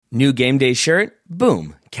New game day shirt?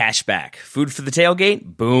 Boom, cash back. Food for the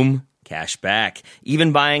tailgate? Boom, cash back.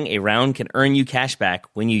 Even buying a round can earn you cash back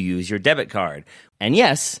when you use your debit card. And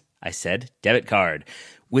yes, I said debit card.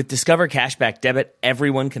 With Discover Cashback Debit,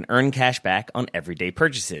 everyone can earn cash back on everyday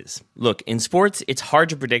purchases. Look, in sports, it's hard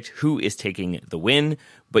to predict who is taking the win,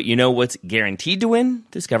 but you know what's guaranteed to win?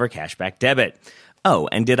 Discover Cashback Debit. Oh,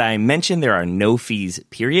 and did I mention there are no fees,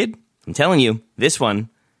 period? I'm telling you, this one,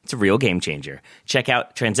 it's a real game changer. Check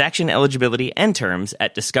out transaction eligibility and terms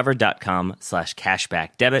at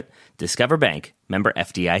discover.com/cashbackdebit. Discover Bank, member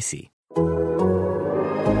FDIC.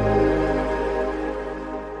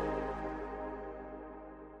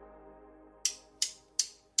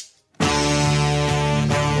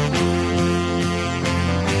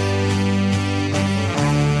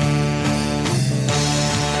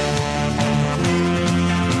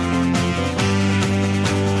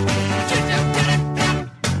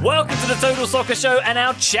 Total Soccer Show and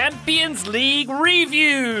our Champions League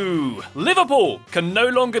review. Liverpool can no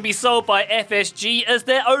longer be sold by FSG as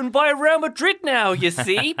they're owned by Real Madrid now, you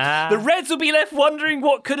see. The Reds will be left wondering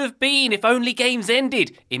what could have been if only games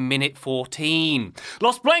ended in minute 14.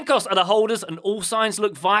 Los Blancos are the holders and all signs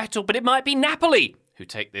look vital, but it might be Napoli who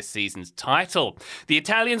take this season's title. The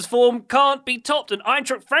Italians' form can't be topped and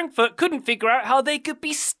Eintracht Frankfurt couldn't figure out how they could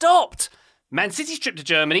be stopped. Man City's trip to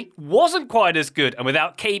Germany wasn't quite as good, and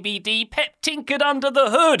without KBD, Pep tinkered under the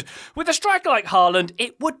hood. With a striker like Haaland,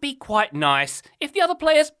 it would be quite nice if the other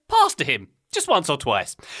players passed to him, just once or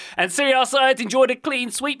twice. And Serie A sides enjoyed a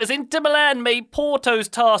clean sweep as Inter Milan made Porto's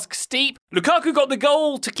task steep. Lukaku got the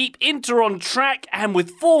goal to keep Inter on track, and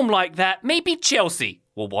with form like that, maybe Chelsea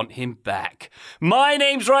will want him back. My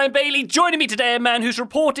name's Ryan Bailey. Joining me today, a man who's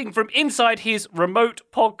reporting from inside his remote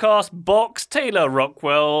podcast box, Taylor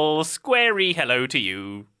Rockwell. Squarey, hello to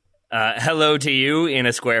you. Hello to you in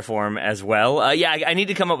a square form as well. I need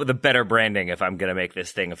to come up with a better branding if I'm going to make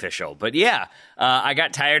this thing official. But I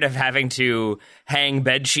got tired of having to hang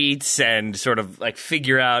bed sheets and sort of like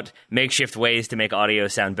figure out makeshift ways to make audio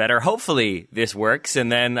sound better. Hopefully this works,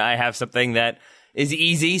 and then I have something that is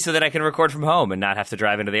easy so that I can record from home and not have to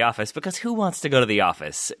drive into the office, because who wants to go to the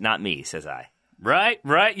office? Not me, says I. Right.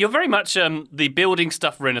 You're very much the building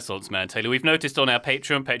stuff renaissance man, Taylor. We've noticed on our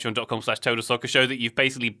Patreon, patreon.com/Total Soccer Show, that you've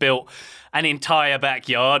basically built an entire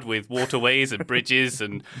backyard with waterways and bridges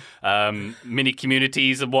and mini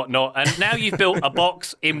communities and whatnot. And now you've built a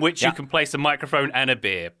box in which you can place a microphone and a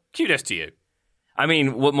beer. Kudos to you. I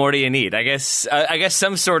mean, what more do you need? I guess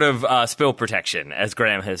some sort of spill protection, as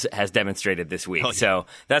Graham has demonstrated this week. Oh, yeah. So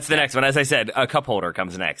that's the next one. As I said, a cup holder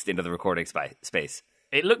comes next into the recording space.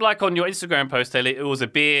 It looked like on your Instagram post, Taylor, it was a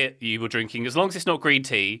beer you were drinking. As long as it's not green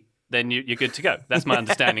tea, then you're good to go. That's my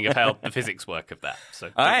understanding of how the physics work of that. So,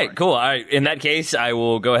 all right, cool. All right, in that case, I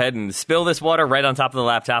will go ahead and spill this water right on top of the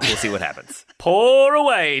laptop. We'll see what happens. Pour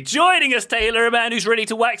away. Joining us, Taylor, a man who's ready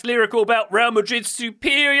to wax lyrical about Real Madrid's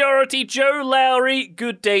superiority, Joe Lowry.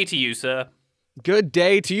 Good day to you, sir. Good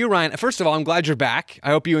day to you, Ryan. First of all, I'm glad you're back.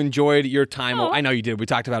 I hope you enjoyed your time. I know you did. We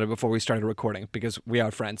talked about it before we started recording because we are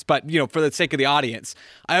friends. But, for the sake of the audience,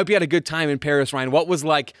 I hope you had a good time in Paris, Ryan. What was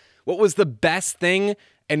the best thing?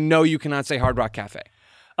 And no, you cannot say Hard Rock Cafe.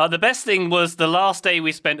 The best thing was the last day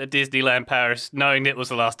we spent at Disneyland Paris, knowing it was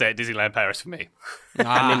the last day at Disneyland Paris for me.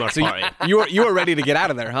 So you were ready to get out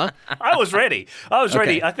of there, huh? I was ready.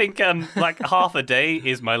 Okay. I think like half a day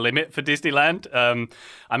is my limit for Disneyland.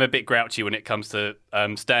 I'm a bit grouchy when it comes to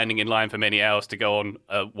standing in line for many hours to go on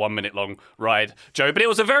a 1 minute long ride, Joe. But it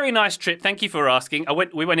was a very nice trip. Thank you for asking.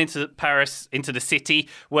 We went into Paris, into the city,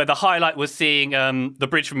 where the highlight was seeing the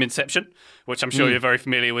bridge from Inception, which I'm sure you're very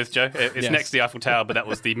familiar with, Joe. It's next to the Eiffel Tower, but that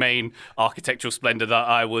was the main architectural splendor that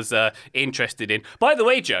I was interested in. By the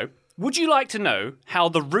way, Joe, would you like to know how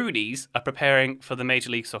the Roonies are preparing for the Major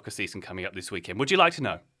League Soccer season coming up this weekend? Would you like to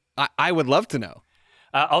know? I would love to know.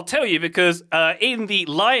 I'll tell you because in the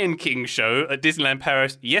Lion King show at Disneyland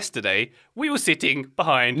Paris yesterday, we were sitting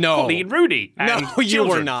behind Colleen Rooney. And no, you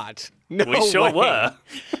were not. No we sure way. were.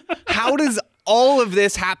 How does all of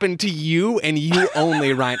this happen to you and you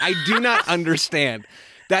only, Ryan? I do not understand.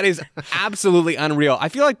 That is absolutely unreal. I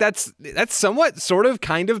feel like that's somewhat sort of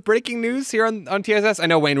kind of breaking news here on TSS. I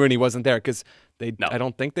know Wayne Rooney wasn't there because I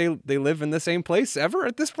don't think they live in the same place ever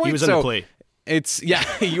at this point. He was on the play.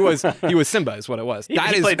 He was Simba is what it was.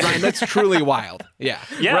 Ryan, that's truly wild. Yeah.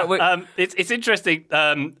 It's interesting.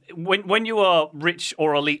 When you are rich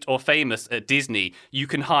or elite or famous at Disney, you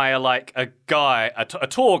can hire like a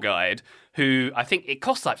tour guide who I think it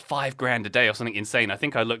costs like $5,000 a day or something insane. I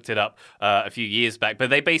think I looked it up a few years back, but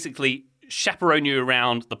they basically chaperone you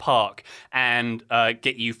around the park and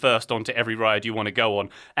get you first onto every ride you want to go on.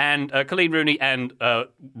 And Colleen Rooney and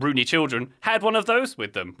Rooney children had one of those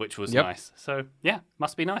with them, which was nice. So, yeah,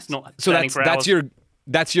 must be nice. Not So standing for hours.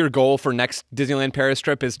 that's your goal for next Disneyland Paris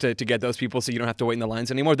trip is to get those people so you don't have to wait in the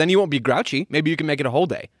lines anymore. Then you won't be grouchy. Maybe you can make it a whole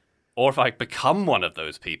day. Or if I become one of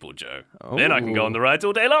those people, Joe, then I can go on the rides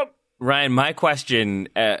all day long. Ryan, my question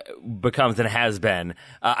becomes and has been,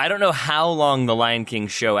 I don't know how long the Lion King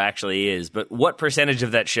show actually is, but what percentage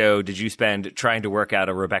of that show did you spend trying to work out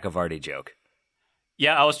a Rebecca Vardy joke?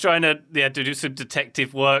 Yeah, I was trying to do some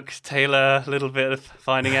detective work, Taylor, a little bit of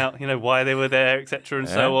finding out, why they were there, etc. and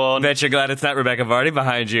so on. Bet you're glad it's not Rebecca Vardy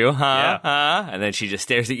behind you, huh? Yeah. And then she just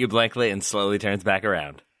stares at you blankly and slowly turns back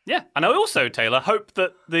around. Yeah, and I also, Taylor, hope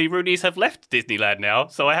that the Rooneys have left Disneyland now,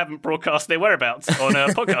 so I haven't broadcast their whereabouts on a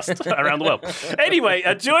podcast around the world. Anyway,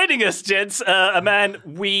 joining us, gents, a man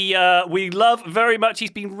we love very much. He's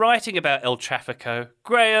been writing about El Trafico.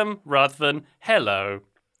 Graham Ruthven, hello.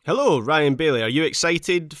 Hello, Ryan Bailey. Are you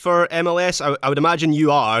excited for MLS? I would imagine you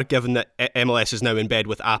are, given that MLS is now in bed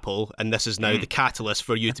with Apple, and this is now the catalyst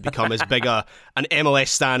for you to become as big an MLS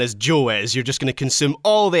stan as Joe is. You're just going to consume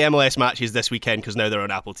all the MLS matches this weekend because now they're on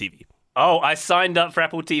Apple TV. Oh, I signed up for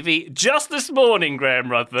Apple TV just this morning,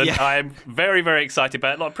 Graham Ruthven. Yeah. I'm very, very excited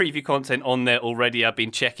about it. A lot of preview content on there already I've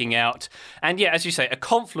been checking out. And yeah, as you say, a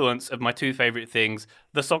confluence of my two favourite things,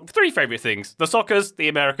 three favourite things, the Soccers, the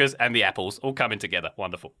Americas, and the Apples, all coming together.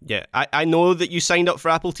 Wonderful. Yeah, I know that you signed up for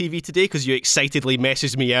Apple TV today because you excitedly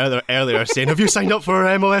messaged me earlier saying, have you signed up for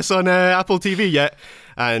MLS on Apple TV yet?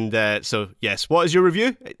 And so, yes, what is your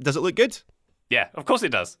review? Does it look good? Yeah, of course it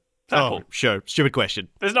does. Apple. Oh, sure. Stupid question.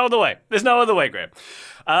 There's no other way. There's no other way,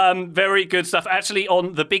 Graham. Very good stuff. Actually,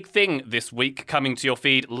 on the big thing this week, coming to your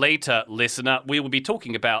feed later, listener, we will be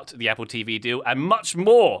talking about the Apple TV deal and much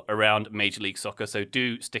more around Major League Soccer, so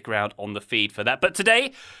do stick around on the feed for that. But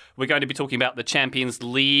today, we're going to be talking about the Champions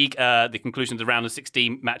League, the conclusion of the round of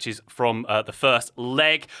 16 matches from the first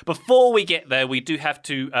leg. Before we get there, we do have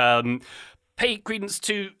to pay credence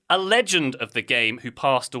to a legend of the game who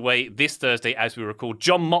passed away this Thursday as we record.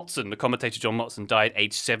 John Motson, the commentator John Motson, died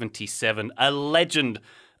aged 77. A legend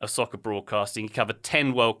of soccer broadcasting. He covered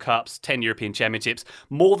 10 World Cups, 10 European Championships,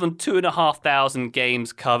 more than 2,500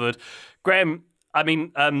 games covered. Graham, I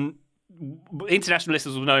mean, international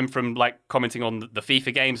listeners will know him from commenting on the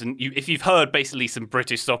FIFA games. And if you've heard basically some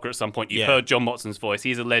British soccer at some point, you've heard John Motson's voice.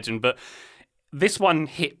 He's a legend. But this one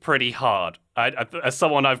hit pretty hard. As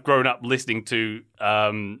someone I've grown up listening to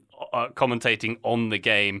commentating on the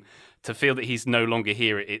game, to feel that he's no longer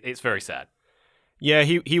here, it's very sad. Yeah,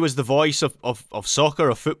 he was the voice of soccer,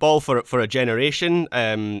 of football for a generation.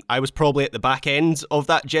 I was probably at the back end of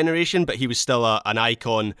that generation, but he was still an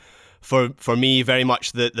icon for me, very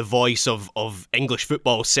much the voice of English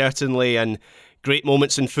football, certainly, and great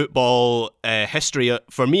moments in football history,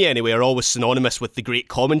 for me anyway, are always synonymous with the great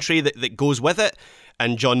commentary that goes with it.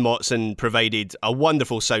 And John Motson provided a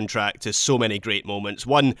wonderful soundtrack to so many great moments.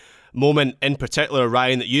 One moment in particular,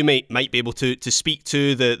 Ryan, that you might be able to speak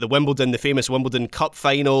to, the famous Wimbledon Cup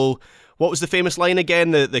final. What was the famous line again?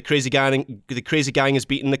 The crazy gang has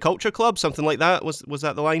beaten the Culture Club, something like that. Was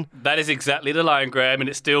that the line? That is exactly the line, Graham, and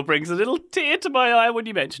it still brings a little tear to my eye when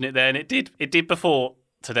you mention it there, and it did before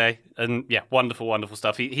today. And yeah, wonderful, wonderful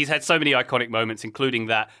stuff. He's had so many iconic moments, including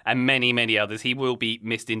that and many, many others. He will be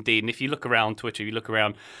missed indeed. And if you look around Twitter, you look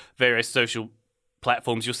around various social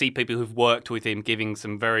platforms, you'll see people who've worked with him giving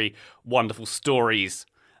some very wonderful stories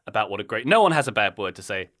about what a great... No one has a bad word to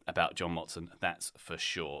say about John Motson, that's for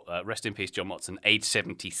sure. Rest in peace, John Motson, age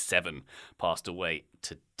 77, passed away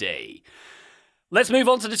today. Let's move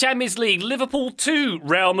on to the Champions League. Liverpool 2,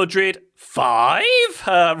 Real Madrid 5.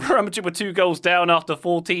 Real Madrid were 2 goals down after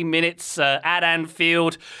 14 minutes at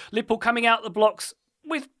Anfield. Liverpool coming out the blocks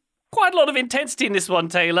with quite a lot of intensity in this one,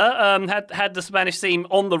 Taylor. Had the Spanish team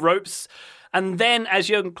on the ropes. And then, as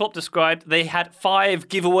Jurgen Klopp described, they had 5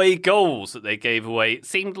 giveaway goals that they gave away. It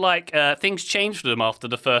seemed like things changed for them after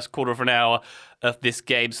the first quarter of an hour of this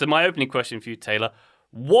game. So my opening question for you, Taylor,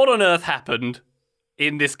 what on earth happened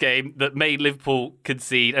in this game that made Liverpool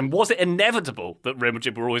concede? And was it inevitable that Real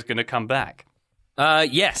Madrid were always going to come back?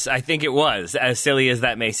 Yes, I think it was, as silly as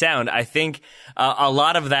that may sound. I think a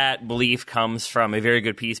lot of that belief comes from a very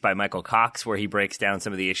good piece by Michael Cox, where he breaks down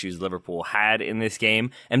some of the issues Liverpool had in this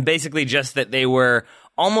game, and basically just that they were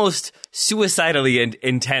almost suicidally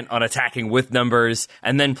intent on attacking with numbers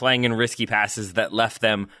and then playing in risky passes that left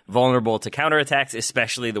them vulnerable to counterattacks,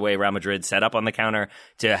 especially the way Real Madrid set up on the counter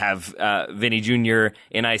to have Vinny Jr.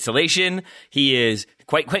 in isolation. He is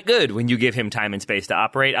quite good when you give him time and space to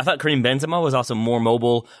operate. I thought Karim Benzema was also more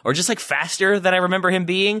mobile or just like faster than I remember him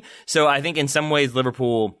being. So I think in some ways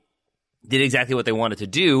Liverpool did exactly what they wanted to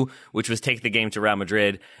do, which was take the game to Real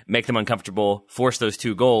Madrid, make them uncomfortable, force those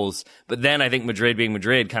 2 goals. But then I think Madrid, being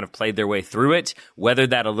Madrid, kind of played their way through it,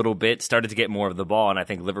 weathered that a little bit, started to get more of the ball, and I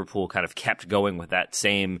think Liverpool kind of kept going with that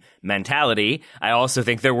same mentality. I also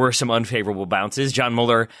think there were some unfavorable bounces. John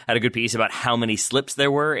Muller had a good piece about how many slips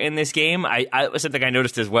there were in this game. I something I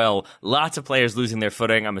noticed as well. Lots of players losing their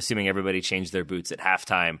footing. I'm assuming everybody changed their boots at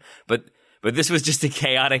halftime. But this was just a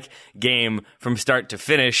chaotic game from start to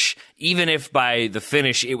finish, even if by the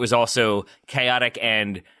finish it was also chaotic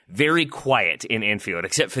and very quiet in Anfield,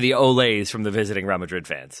 except for the olays from the visiting Real Madrid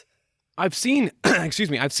fans. I've seen,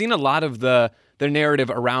 I've seen a lot of the narrative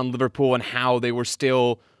around Liverpool and how they were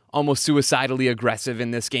still almost suicidally aggressive in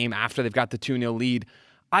this game after they've got the 2-0 lead.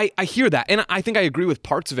 I hear that, and I think I agree with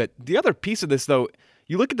parts of it. The other piece of this, though,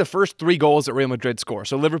 you look at the first 3 goals that Real Madrid score.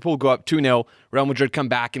 So Liverpool go up 2-0. Real Madrid come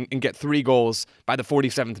back and get 3 goals by the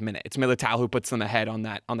 47th minute. It's Militao who puts them ahead on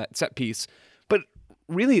that set piece. But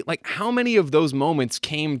really, like, how many of those moments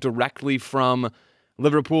came directly from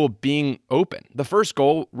Liverpool being open? The first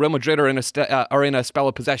goal, Real Madrid are in a spell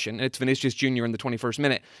of possession, and it's Vinicius Jr. in the 21st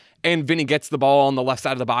minute. And Vinny gets the ball on the left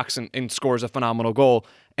side of the box and scores a phenomenal goal.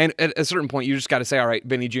 And at a certain point, you just got to say, all right,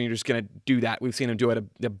 Vinny Jr. is going to do that. We've seen him do it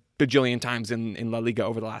a bajillion times in La Liga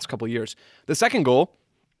over the last couple of years. The second goal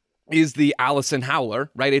is the Alisson howler,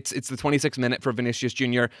 right? It's the 26th minute for Vinicius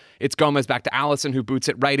Jr. It's Gomez back to Alisson, who boots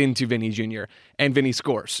it right into Vinny Jr., and Vinny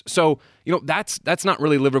scores. So, that's not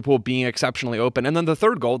really Liverpool being exceptionally open. And then the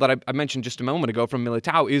third goal that I mentioned just a moment ago from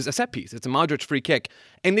Militao is a set piece. It's a Modric free kick,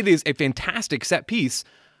 and it is a fantastic set piece.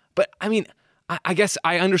 But, I mean, I guess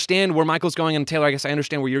I understand where Michael's going, and Taylor, I guess I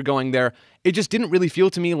understand where you're going there. It just didn't really feel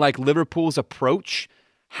to me like Liverpool's approach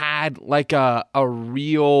had like a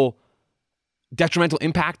real detrimental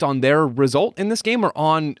impact on their result in this game, or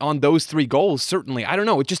on those 3 goals. Certainly, I don't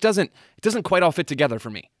know. It just doesn't quite all fit together for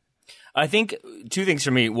me. I think 2 things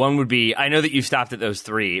for me. One would be, I know that you stopped at those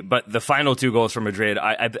 3, but the final 2 goals from Madrid,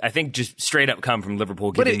 I think just straight up come from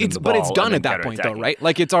Liverpool giving them the ball. But it's done at that point, though, right?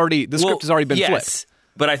 Like, it's already, the script has already been flipped.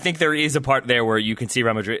 But I think there is a part there where you can see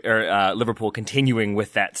Real Madrid or Liverpool continuing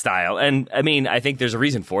with that style. And I mean, I think there's a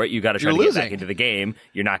reason for it. You got to try to get back into the game.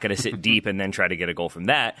 You're not going to sit deep and then try to get a goal from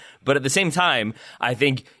that. But at the same time, I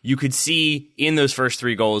think you could see in those first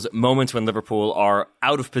 3 goals moments when Liverpool are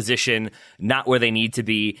out of position, not where they need to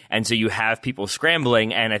be. And so you have people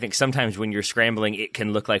scrambling. And I think sometimes when you're scrambling, it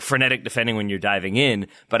can look like frenetic defending when you're diving in.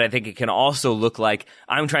 But I think it can also look like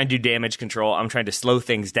I'm trying to do damage control. I'm trying to slow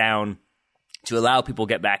things down to allow people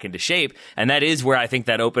get back into shape. And that is where I think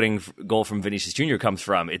that opening goal from Vinicius Jr. comes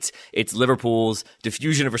from. It's Liverpool's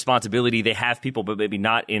diffusion of responsibility. They have people, but maybe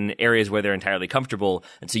not in areas where they're entirely comfortable.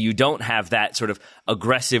 And so you don't have that sort of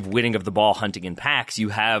aggressive winning of the ball hunting in packs. You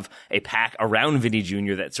have a pack around Vinny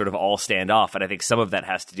Jr. that sort of all stand off. And I think some of that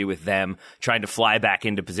has to do with them trying to fly back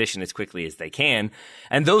into position as quickly as they can.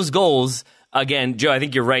 And those goals, again, Joe, I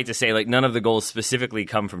think you're right to say like none of the goals specifically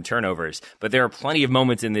come from turnovers, but there are plenty of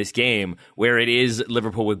moments in this game where it is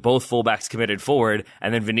Liverpool with both fullbacks committed forward,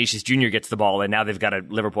 and then Vinicius Jr. gets the ball, and now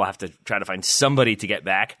Liverpool have to try to find somebody to get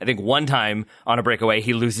back. I think one time on a breakaway,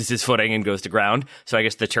 he loses his footing and goes to ground, so I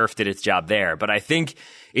guess the turf did its job there. But I think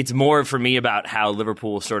it's more for me about how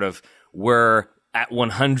Liverpool sort of were at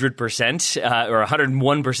 100% or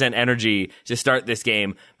 101% energy to start this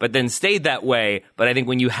game, but then stayed that way. But I think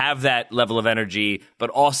when you have that level of energy, but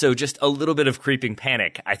also just a little bit of creeping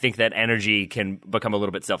panic, I think that energy can become a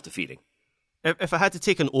little bit self-defeating. If I had to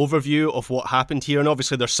take an overview of what happened here, and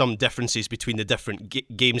obviously there's some differences between the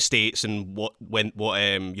different game states and what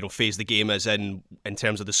phase the game is in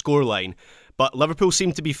terms of the scoreline, but Liverpool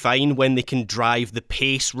seem to be fine when they can drive the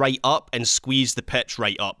pace right up and squeeze the pitch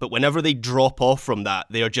right up. But whenever they drop off from that,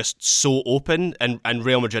 they are just so open, and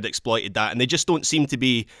Real Madrid exploited that, and they just don't seem to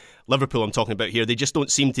be, Liverpool I'm talking about here, they just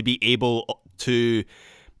don't seem to be able to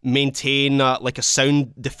maintain like a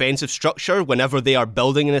sound defensive structure whenever they are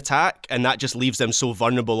building an attack, and that just leaves them so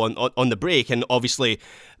vulnerable on the break. And obviously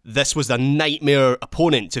this was a nightmare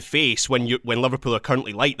opponent to face when Liverpool are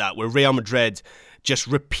currently like that, where Real Madrid just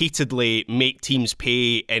repeatedly make teams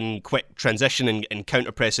pay in quick transition and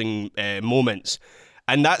counter-pressing moments.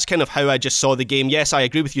 And that's kind of how I just saw the game. Yes, I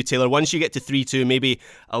agree with you, Taylor. Once you get to 3-2, maybe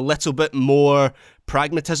a little bit more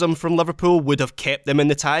pragmatism from Liverpool would have kept them in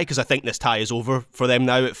the tie, because I think this tie is over for them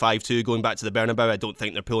now at 5-2 going back to the Bernabeu. I don't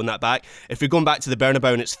think they're pulling that back. If you're going back to the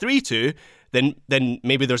Bernabeu and it's 3-2, then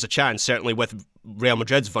maybe there's a chance, certainly with Real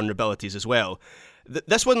Madrid's vulnerabilities as well.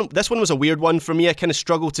 This one was a weird one for me. I kind of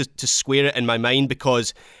struggled to square it in my mind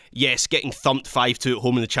because, yes, getting thumped 5-2 at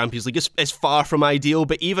home in the Champions League is far from ideal,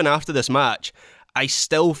 but even after this match, I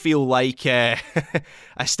still feel like Liverpool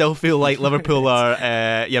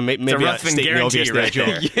are maybe stating the obvious there,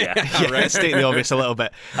 Joe. Right? Stating the obvious a little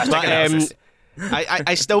bit. But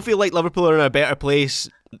I still feel like Liverpool are in a better place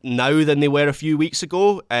now than they were a few weeks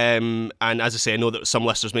ago. And as I say, I know that some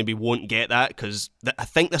listeners maybe won't get that because I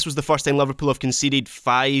think this was the first time Liverpool have conceded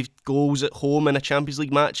 5 goals at home in a Champions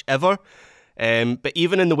League match ever. But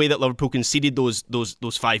even in the way that Liverpool conceded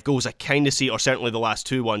those 5 goals, I kind of see, or certainly the last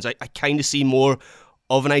 2 ones, I kind of see more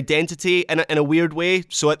of an identity in a weird way.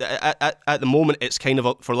 So at the moment, it's kind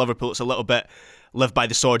of, for Liverpool, it's a little bit live by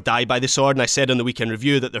the sword, die by the sword. And I said on the weekend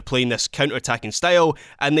review that they're playing this counter-attacking style,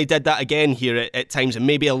 and they did that again here at times, and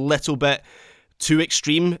maybe a little bit too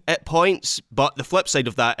extreme at points. But the flip side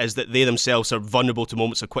of that is that they themselves are vulnerable to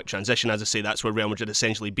moments of quick transition. As I say, that's where Real Madrid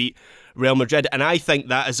essentially beat Real Madrid. And I think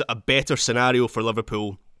that is a better scenario for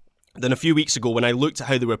Liverpool than a few weeks ago when I looked at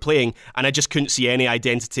how they were playing and I just couldn't see any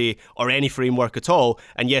identity or any framework at all.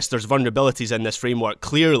 And yes, there's vulnerabilities in this framework,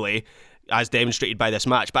 clearly, as demonstrated by this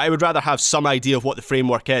match. But I would rather have some idea of what the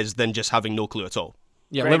framework is than just having no clue at all.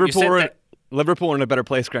 Yeah, Graham, Liverpool are in a better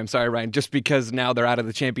place, Graham. Sorry, Ryan. Just because now they're out of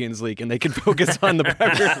the Champions League and they can focus on the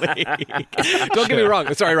Premier League. Don't get me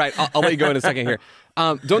wrong. Sorry, Ryan. I'll let you go in a second here.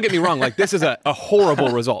 Don't get me wrong. Like, this is a horrible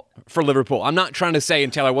result for Liverpool. I'm not trying to say,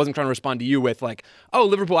 and Taylor, I wasn't trying to respond to you with like, oh,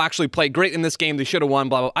 Liverpool actually played great in this game. They should have won,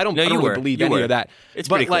 blah, blah. I don't really believe any of that. It's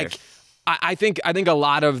pretty clear. I think a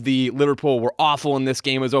lot of the Liverpool were awful in this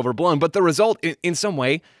game is overblown, but the result in some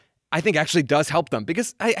way I think actually does help them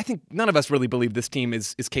because I think none of us really believe this team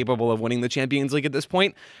is capable of winning the Champions League at this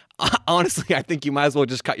point. Honestly, I think you might as well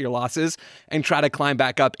just cut your losses and try to climb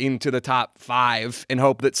back up into the top 5 and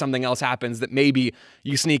hope that something else happens, that maybe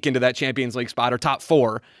you sneak into that Champions League spot or top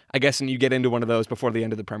 4, I guess, and you get into one of those before the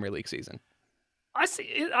end of the Premier League season.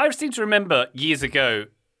 I seem to remember years ago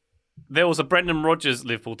there was a Brendan Rodgers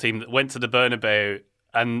Liverpool team that went to the Bernabeu,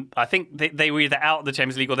 and I think they were either out of the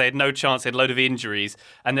Champions League or they had no chance, they had a load of injuries,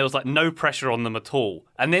 and there was like no pressure on them at all.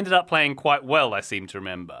 And they ended up playing quite well, I seem to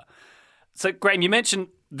remember. So, Graham, you mentioned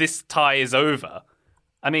this tie is over.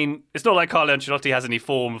 I mean, it's not like Carlo Ancelotti has any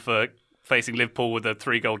form for facing Liverpool with a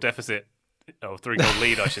 3-goal deficit. Oh, 3-goal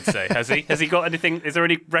lead, I should say. Has he? Has he got anything? Is there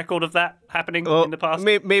any record of that happening in the past?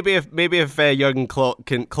 Maybe if Jurgen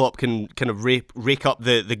Klopp can kind of rake up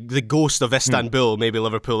the ghost of Istanbul, maybe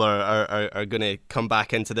Liverpool are going to come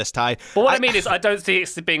back into this tie. But what I mean is, I don't see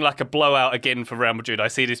it being like a blowout again for Real Madrid. I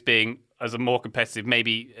see this being as a more competitive,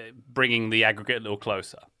 maybe bringing the aggregate a little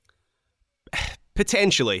closer.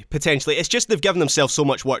 Potentially. It's just they've given themselves so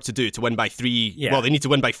much work to do to win by 3. Yeah. Well, they need to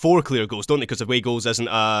win by 4 clear goals, don't they? Because away goals isn't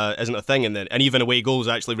a thing, and even away goals,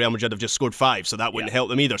 actually, Real Madrid have just scored 5, so that wouldn't help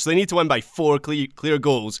them either. So they need to win by 4 clear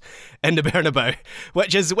goals in the Bernabeu,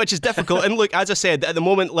 which is difficult. And look, as I said, at the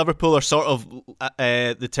moment, Liverpool are sort of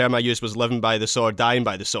the term I used was living by the sword, dying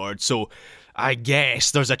by the sword. So I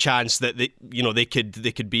guess there's a chance that they could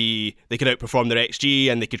outperform their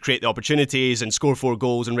XG and they could create the opportunities and score 4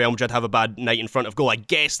 goals and Real Madrid have a bad night in front of goal. I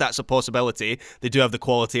guess that's a possibility. They do have the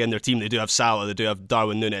quality in their team. They do have Salah. They do have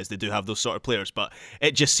Darwin Núñez. They do have those sort of players, but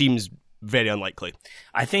it just seems very unlikely.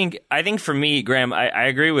 I think for me, Graham, I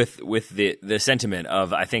agree with the sentiment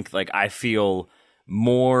of I feel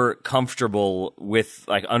more comfortable with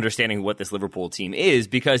like understanding what this Liverpool team is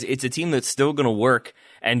because it's a team that's still going to work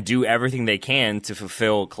and do everything they can to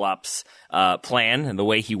fulfill Klopp's plan and the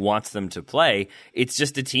way he wants them to play. It's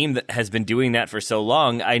just a team that has been doing that for so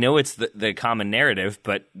long. I know it's the common narrative,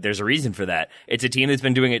 but there's a reason for that. It's a team that's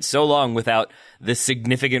been doing it so long without the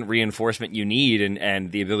significant reinforcement you need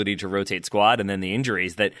and the ability to rotate squad and then the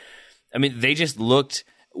injuries that, I mean, they just looked.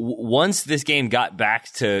 Once this game got back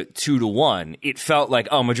to 2-1, it felt like,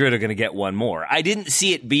 oh, Madrid are going to get one more. I didn't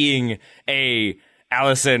see it being a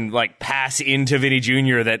Alisson like pass into Vinny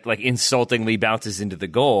Jr. that like insultingly bounces into the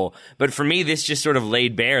goal. But for me, this just sort of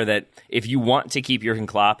laid bare that if you want to keep Jurgen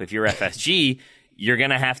Klopp, if you're FSG, you're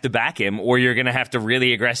going to have to back him, or you're going to have to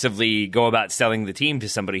really aggressively go about selling the team to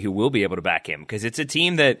somebody who will be able to back him. Because it's a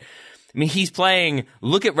team that, I mean, he's playing,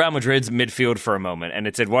 look at Real Madrid's midfield for a moment, and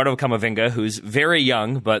it's Eduardo Camavinga, who's very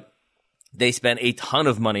young, but they spent a ton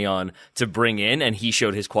of money on to bring in, and he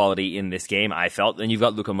showed his quality in this game, I felt. Then you've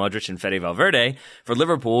got Luka Modric and Fede Valverde. For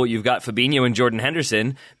Liverpool, you've got Fabinho and Jordan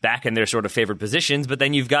Henderson back in their sort of favored positions, but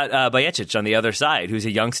then you've got Bajcetic on the other side, who's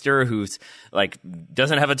a youngster who's like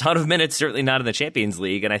doesn't have a ton of minutes, certainly not in the Champions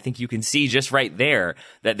League, and I think you can see just right there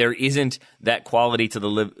that there isn't that quality to the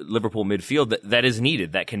Liverpool midfield that is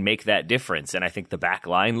needed, that can make that difference, and I think the back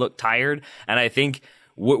line looked tired, and I think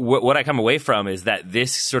what I come away from is that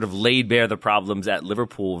this sort of laid bare the problems at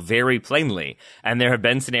Liverpool very plainly. And there have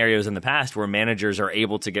been scenarios in the past where managers are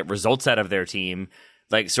able to get results out of their team,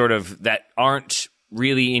 like sort of that aren't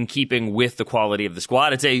really in keeping with the quality of the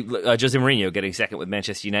squad. I'd say Jose Mourinho getting second with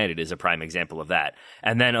Manchester United is a prime example of that.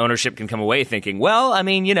 And then ownership can come away thinking, well, I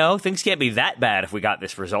mean, things can't be that bad if we got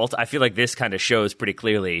this result. I feel like this kind of shows pretty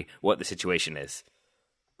clearly what the situation is.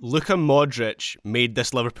 Luka Modric made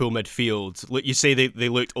this Liverpool midfield. Look, you say they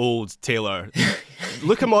looked old, Taylor.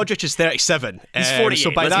 Luka Modric is 37. He's 48. So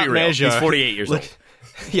by Let's that be real. measure, he's 48 years old.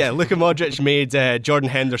 Yeah, Luka Modric made Jordan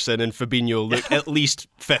Henderson and Fabinho look at least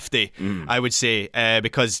 50, I would say,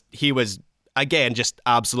 because he was, again, just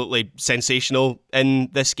absolutely sensational in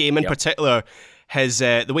this game. In particular, his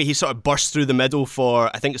the way he sort of burst through the middle for,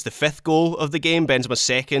 I think it's the 5th goal of the game, Benzema's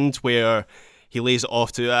second, where he lays it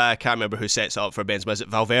off to, I can't remember who sets it up for Benzema. Is it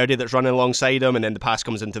Valverde that's running alongside him? And then the pass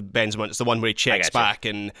comes into Benzema. It's the one where he checks back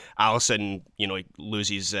and Alisson, he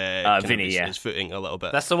loses his footing a little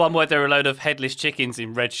bit. That's the one where there are a load of headless chickens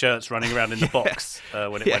in red shirts running around in the box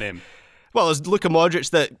when it went in. Well, it's Luka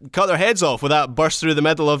Modric that cut their heads off with that burst through the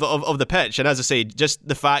middle of the pitch. And as I say, just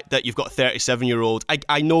the fact that you've got a 37-year-old,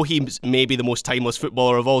 I know he's maybe the most timeless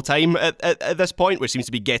footballer of all time at this point, which seems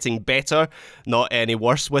to be getting better, not any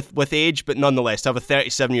worse with age, but nonetheless, to have a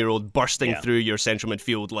 37-year-old bursting through your central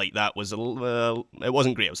midfield like that was it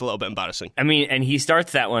wasn't great. It was a little bit embarrassing. I mean, and he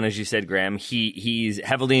starts that one, as you said, Graham. He's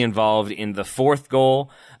heavily involved in the 4th goal.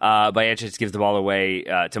 Bajcetic gives the ball away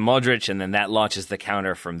to Modric, and then that launches the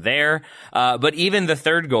counter from there. But even the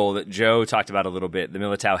 3rd goal that Joe talked about a little bit, the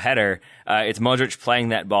Militao header, it's Modric playing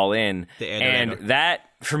that ball in. And that,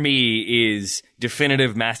 for me, is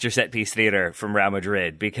definitive master set-piece theater from Real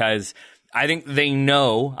Madrid, because I think they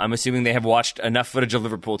know, I'm assuming they have watched enough footage of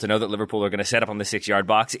Liverpool to know that Liverpool are going to set up on the 6-yard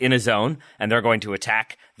box in a zone, and they're going to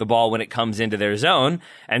attack the ball when it comes into their zone.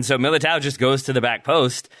 And so Militao just goes to the back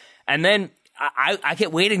post, and then I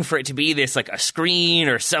kept waiting for it to be this like a screen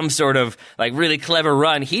or some sort of like really clever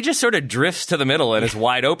run. He just sort of drifts to the middle and is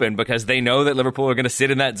wide open because they know that Liverpool are going to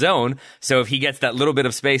sit in that zone. So if he gets that little bit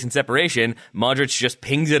of space and separation, Modric just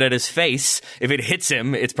pings it at his face. If it hits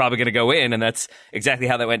him, it's probably going to go in, and that's exactly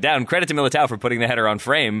how that went down. Credit to Militao for putting the header on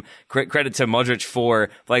frame. Credit to Modric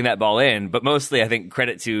for playing that ball in. But mostly, I think,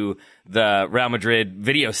 credit to the Real Madrid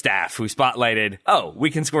video staff who spotlighted,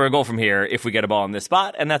 we can score a goal from here if we get a ball in this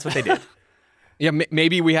spot, and that's what they did. Yeah,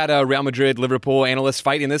 maybe we had a Real Madrid-Liverpool analyst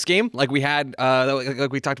fight in this game, like we had,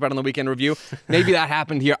 like we talked about on the weekend review. Maybe that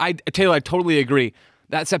happened here. Taylor, I totally agree.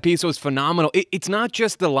 That set piece was phenomenal. It's not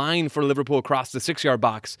just the line for Liverpool across the 6-yard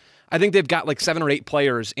box. I think they've got like 7 or 8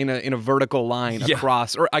 players in a vertical line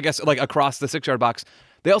across, or I guess like across the 6-yard box.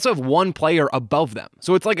 They also have 1 player above them,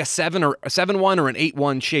 so it's like a 7-1 or an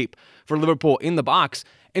 8-1 shape for Liverpool in the box.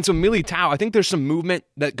 And so Militao, I think there's some movement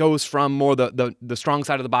that goes from more the strong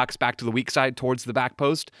side of the box back to the weak side towards the back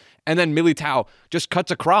post. And then Militao just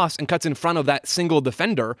cuts across and cuts in front of that single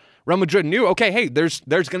defender. Real Madrid knew, okay, hey, there's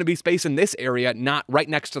going to be space in this area, not right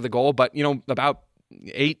next to the goal, but about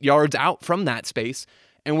 8 yards out from that space.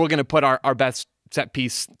 And we're going to put our best set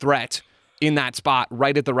piece threat in that spot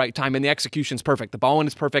right at the right time. And the execution's perfect. The ball in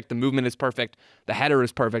is perfect. The movement is perfect. The header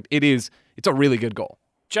is perfect. It's a really good goal.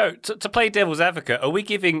 Joe, to play devil's advocate, are we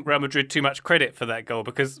giving Real Madrid too much credit for that goal?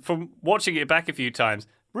 Because from watching it back a few times,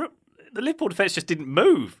 the Liverpool defence just didn't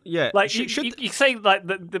move. Yeah, like you say, like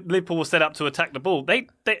the Liverpool was set up to attack the ball.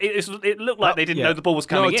 It looked like they didn't know the ball was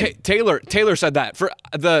coming in. Taylor said that for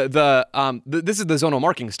this is the zonal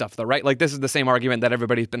marking stuff, though, right? Like this is the same argument that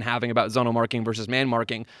everybody's been having about zonal marking versus man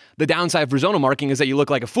marking. The downside for zonal marking is that you look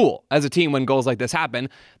like a fool as a team when goals like this happen.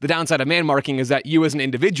 The downside of man marking is that you as an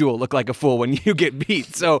individual look like a fool when you get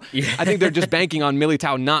beat. So I think they're just banking on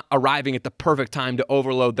Militao not arriving at the perfect time to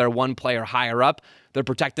overload their 1 player higher up. They're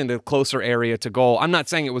protecting the closer area to goal. I'm not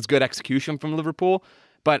saying it was good execution from Liverpool,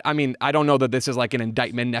 but I mean, I don't know that this is like an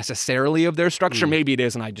indictment necessarily of their structure. Maybe it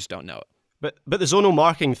is, and I just don't know it. But the zonal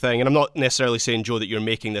marking thing, and I'm not necessarily saying, Joe, that you're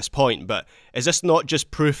making this point, but is this not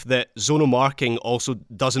just proof that zonal marking also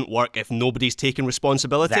doesn't work if nobody's taking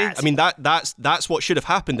responsibility? I mean, that's what should have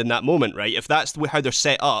happened in that moment, right? If that's how they're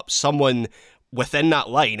set up, someone within that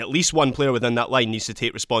line, at least one player within that line needs to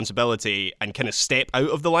take responsibility and kind of step out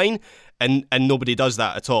of the line, and nobody does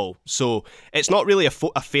that at all. So it's not really a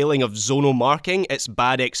failing of zonal marking, it's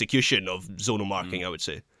bad execution of zonal marking, I would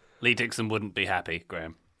say. Lee Dixon wouldn't be happy,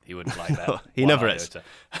 Graham. He wouldn't like that. He never is.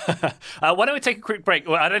 Why don't we take a quick break?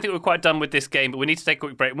 Well, I don't think we're quite done with this game, but we need to take a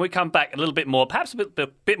quick break. When we come back, a little bit more, perhaps a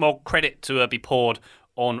bit more credit to be poured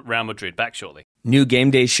on Real Madrid. Back shortly. New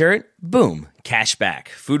game day shirt? Boom. Cash back.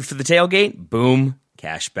 Food for the tailgate? Boom.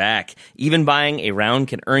 Cash back. Even buying a round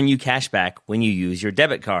can earn you cash back when you use your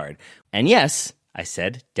debit card. And yes, I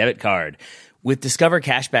said debit card. With Discover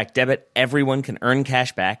Cashback Debit, everyone can earn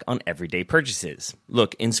cash back on everyday purchases.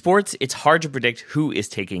 Look, in sports, it's hard to predict who is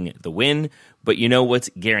taking the win, but you know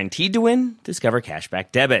what's guaranteed to win? Discover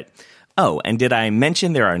Cashback Debit. Oh, and did I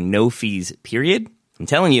mention there are no fees, period? I'm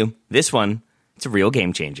telling you, this one, it's a real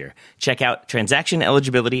game changer. Check out transaction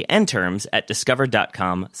eligibility and terms at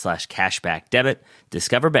discover.com/cashbackdebit.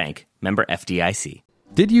 Discover Bank, member FDIC.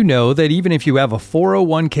 Did you know that even if you have a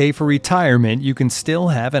 401k for retirement, you can still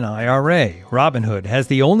have an IRA? Robinhood has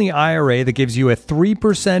the only IRA that gives you a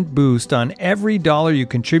 3% boost on every dollar you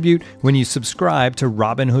contribute when you subscribe to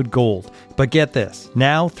Robinhood Gold. But get this,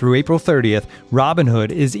 now through April 30th,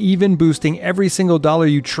 Robinhood is even boosting every single dollar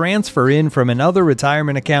you transfer in from another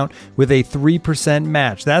retirement account with a 3%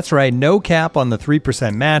 match. That's right, no cap on the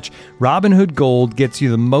 3% match. Robinhood Gold gets you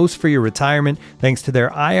the most for your retirement thanks to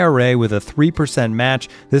their IRA with a 3% match.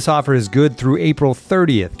 This offer is good through April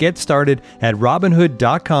 30th. Get started at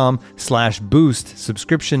Robinhood.com/boost.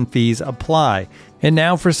 Subscription fees apply. And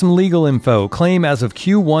now for some legal info. Claim as of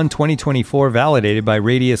Q1 2024 validated by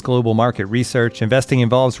Radius Global Market Research. Investing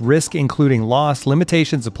involves risk including loss.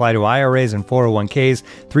 Limitations apply to IRAs and 401ks.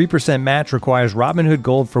 3% match requires Robinhood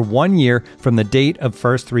Gold for 1 year from the date of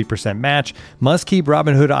first 3% match. Must keep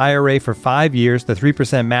Robinhood IRA for 5 years. The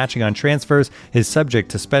 3% matching on transfers is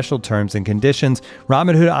subject to special terms and conditions.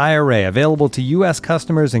 Robinhood IRA available to U.S.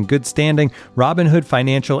 customers in good standing. Robinhood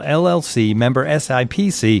Financial LLC, member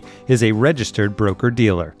SIPC, is a registered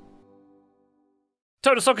broker-dealer.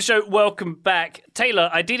 Total Soccer Show, welcome back. Taylor,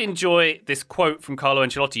 I did enjoy this quote from Carlo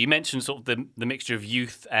Ancelotti. You mentioned sort of the mixture of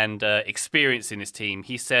youth and experience in this team.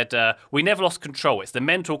 He said, we never lost control. It's the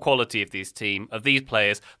mental quality of this team, of these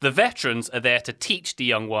players. The veterans are there to teach the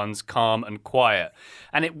young ones calm and quiet.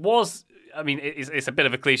 And it was... I mean, it's a bit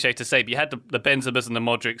of a cliche to say, but you had the Benzemas and the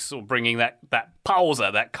Modrics sort of bringing that pausa,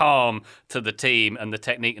 that calm to the team, and the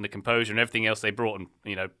technique and the composure and everything else they brought. And,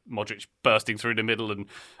 you know, Modric bursting through the middle and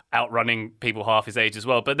outrunning people half his age as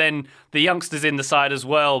well. But then the youngsters in the side as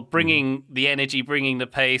well, bringing the energy, bringing the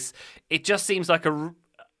pace. It just seems like a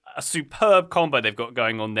superb combo they've got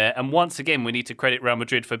going on there. And once again, we need to credit Real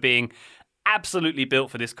Madrid for being absolutely built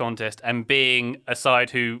for this contest and being a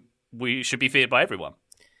side who we should be feared by everyone.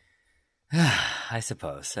 I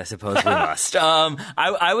suppose we must.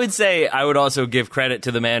 I would say I would also give credit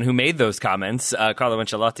to the man who made those comments, Carlo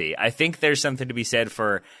Ancelotti. I think there's something to be said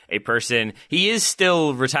for a person. He is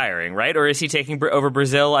still retiring, right? Or is he taking over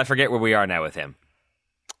Brazil? I forget where we are now with him.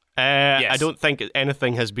 Yes. I don't think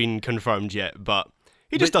anything has been confirmed yet, but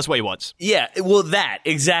he just does what he wants. Yeah, well, that,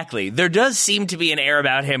 exactly. There does seem to be an air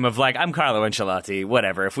about him of like, I'm Carlo Ancelotti,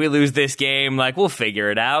 whatever. If we lose this game, like, we'll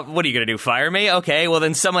figure it out. What are you going to do, fire me? Okay, well,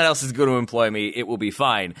 then someone else is going to employ me. It will be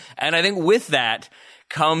fine. And I think with that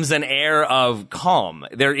comes an air of calm.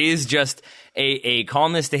 There is just a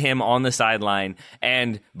calmness to him on the sideline.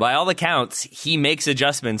 And by all accounts, he makes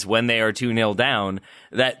adjustments when they are 2-0 down.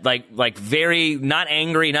 That like very not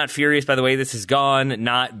angry, not furious by the way this has gone,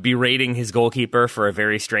 not berating his goalkeeper for a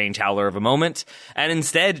very strange howler of a moment, and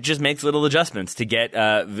instead just makes little adjustments to get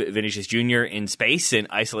Vinicius Jr. in space and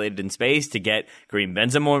isolated in space, to get Karim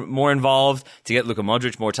Benzema more involved, to get Luka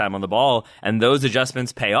Modric more time on the ball, and those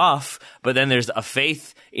adjustments pay off. But then there's a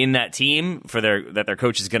faith in that team that their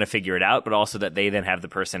coach is going to figure it out, but also that they then have the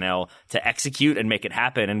personnel to execute and make it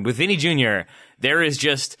happen. And with Vinny Jr., there is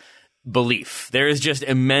just belief. There is just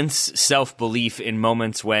immense self-belief in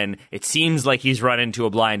moments when it seems like he's run into a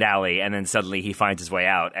blind alley and then suddenly he finds his way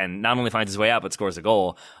out, and not only finds his way out but scores a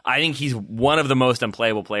goal. I think he's one of the most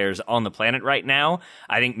unplayable players on the planet right now.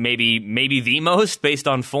 I think maybe the most based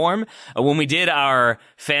on form. When we did our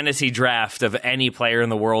fantasy draft of any player in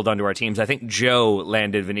the world onto our teams, I think Joe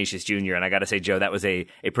landed Vinicius Jr. And I got to say, Joe, that was a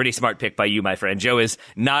pretty smart pick by you, my friend. Joe is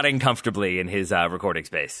nodding comfortably in his recording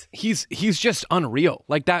space. He's just unreal.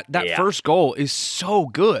 Like that first goal is so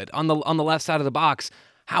good on the left side of the box.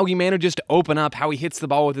 How he manages to open up, how he hits the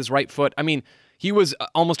ball with his right foot. I mean, he was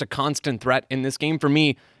almost a constant threat in this game. For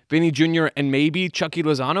me, Vinny Jr. and maybe Chucky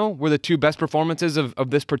Lozano were the two best performances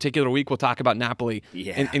of this particular week. We'll talk about Napoli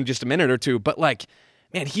in just a minute or two. But like,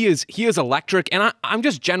 man, he is electric, and I'm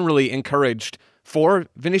just generally encouraged for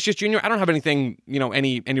Vinicius Jr. I don't have anything,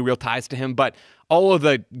 any real ties to him, but all of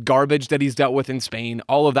the garbage that he's dealt with in Spain,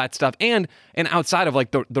 all of that stuff, and outside of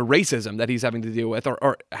like the racism that he's having to deal with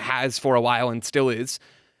or has for a while and still is,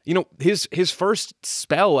 his first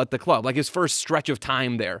spell at the club, like his first stretch of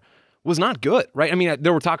time there, was not good, right? I mean,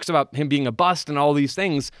 there were talks about him being a bust and all these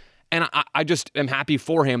things, and I just am happy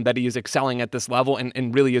for him that he is excelling at this level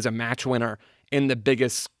and really is a match winner in the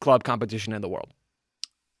biggest club competition in the world.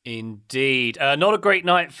 Indeed. Not a great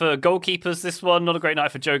night for goalkeepers, this one. Not a great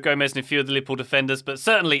night for Joe Gomez and a few of the Liverpool defenders, but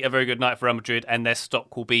certainly a very good night for Real Madrid, and their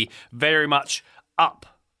stock will be very much up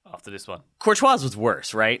after this one. Courtois was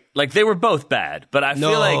worse, right? Like, they were both bad, but I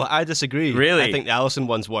feel like... No, I disagree. Really? I think the Alisson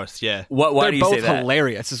one's worse, yeah. Why do you say that? They're both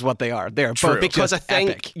hilarious is what they are. They're True. both Because I think...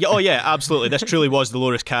 epic. Yeah, oh, yeah, absolutely. This truly was the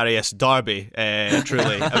Loris Karius derby,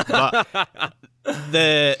 truly. But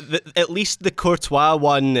at least the Courtois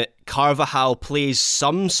one, Carvajal plays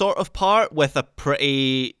some sort of part with a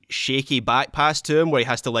pretty shaky back pass to him where he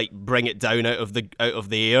has to like bring it down out of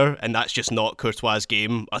the air, and that's just not Courtois'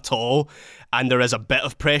 game at all. And there is a bit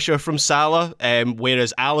of pressure from Salah,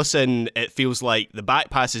 whereas Alisson, it feels like the back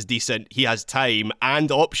pass is decent, he has time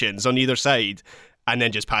and options on either side, and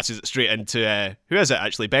then just passes it straight into who is it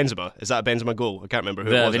actually? Benzema. Is that a Benzema goal? I can't remember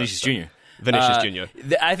who it was. Vinicius Jr. Vinicius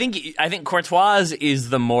Jr. I think Courtois is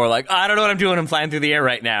the more like, I don't know what I'm doing, I'm flying through the air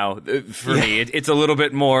right now. For me, it's a little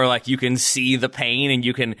bit more like you can see the pain and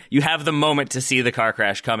you have the moment to see the car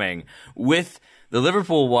crash coming. With the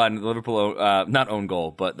Liverpool not own goal,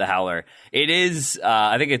 but the howler, it is,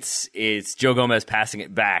 I think it's Joe Gomez passing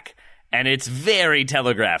it back. And it's very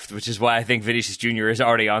telegraphed, which is why I think Vinicius Jr. is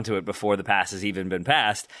already onto it before the pass has even been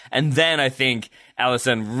passed. And then I think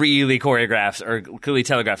Alisson really choreographs or clearly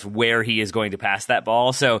telegraphs where he is going to pass that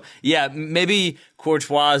ball. So, yeah, maybe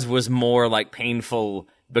Courtois was more like painful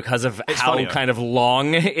because of how funnier. kind of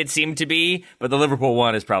long it seemed to be. But the Liverpool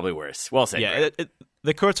one is probably worse. Well said. Yeah,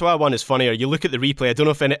 the Courtois one is funnier. You look at the replay. I don't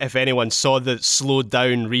know if anyone saw the slowed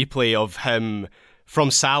down replay of him from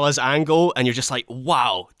Salah's angle, and you're just like,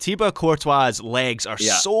 wow, Thibaut Courtois' legs are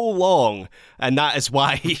so long, and that is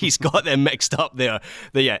why he's got them mixed up there.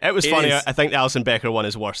 But yeah, it was funnier. I think the Alisson Becker one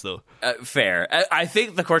is worse, though. Fair. I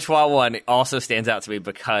think the Courtois one also stands out to me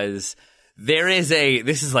because there is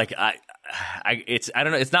this is like, I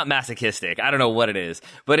don't know, it's not masochistic. I don't know what it is,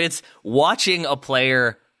 but it's watching a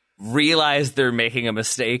player realize they're making a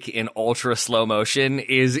mistake in ultra slow motion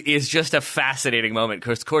is just a fascinating moment,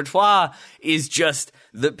 because Courtois is just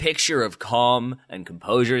the picture of calm and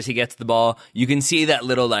composure as he gets the ball. You can see that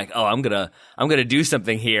little like, oh, I'm gonna do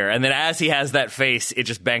something here, and then as he has that face, it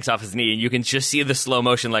just banks off his knee, and you can just see the slow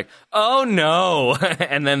motion like, oh no,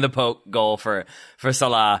 and then the poke goal for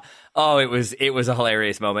Salah. Oh, it was a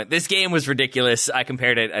hilarious moment. This game was ridiculous. I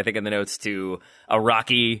compared it, I think, in the notes to a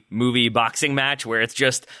Rocky movie boxing match where it's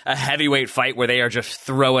just a heavyweight fight where they are just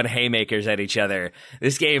throwing haymakers at each other.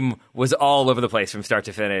 This game was all over the place from start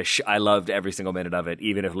to finish. I loved every single minute of it,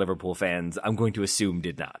 even if Liverpool fans, I'm going to assume,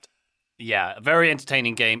 did not. Yeah, a very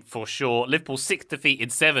entertaining game for sure. Liverpool's 6th defeat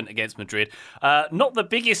in 7 against Madrid. Not the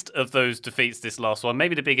biggest of those defeats, this last one.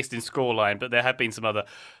 Maybe the biggest in scoreline, but there have been some other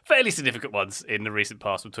fairly significant ones in the recent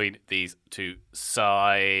past between these two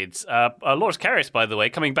sides. Loris Karius, by the way,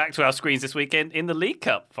 coming back to our screens this weekend in the League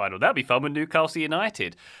Cup final. That'd be fun with Newcastle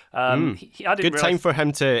United. Good time for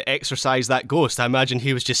him to exercise that ghost. I imagine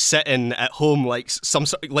he was just sitting at home like some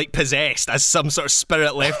sort, like possessed, as some sort of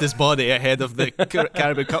spirit left his body ahead of the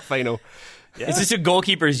Carabao Cup final. Yeah. It's just a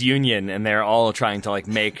goalkeepers union, and they're all trying to like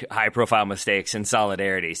make high-profile mistakes in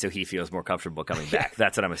solidarity, so he feels more comfortable coming back.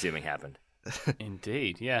 That's what I'm assuming happened.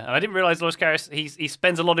 Indeed, yeah. And I didn't realise Loris Karius, he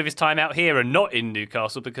spends a lot of his time out here and not in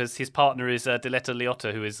Newcastle, because his partner is Diletta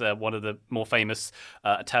Leotta, who is one of the more famous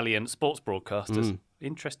Italian sports broadcasters.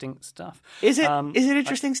 Interesting stuff. Is it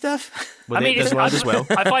interesting stuff? Well, I mean, as well.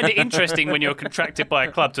 I find it interesting when you're contracted by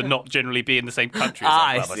a club to not generally be in the same country as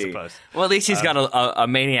that club, I suppose. Well, at least he's got a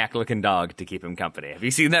maniac-looking dog to keep him company. Have you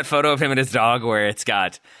seen that photo of him and his dog where it's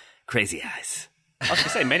got crazy eyes? I was going to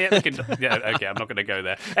say, maniac. Yeah, okay, I'm not going to go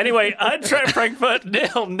there. Anyway, Eintracht Frankfurt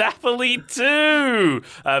 0, Napoli 2.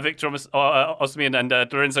 Victor Osimhen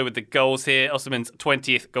and Lorenzo with the goals here. Osimhen's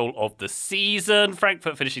 20th goal of the season.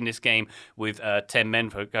 Frankfurt finishing this game with 10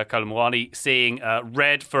 men for Kolo Muani, seeing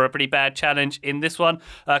red for a pretty bad challenge in this one.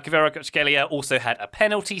 Kvaratskhelia also had a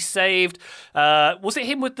penalty saved. Was it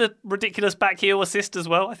him with the ridiculous back heel assist as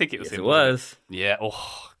well? I think it was him. It was. Yeah.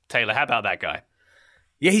 Oh, Taylor, how about that guy?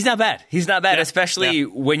 Yeah, he's not bad. He's not bad, especially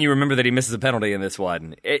when you remember that he misses a penalty in this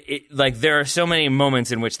one. Like, there are so many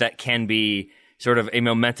moments in which that can be sort of a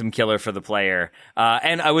momentum killer for the player.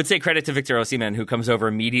 And I would say credit to Victor Osimhen, who comes over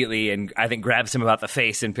immediately and I think grabs him about the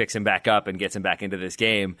face and picks him back up and gets him back into this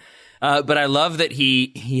game. But I love that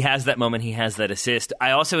he has that moment, he has that assist.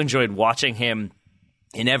 I also enjoyed watching him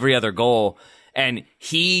in every other goal, and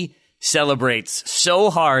he celebrates so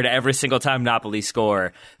hard every single time Napoli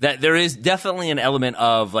score that there is definitely an element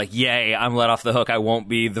of like, yay, I'm let off the hook. I won't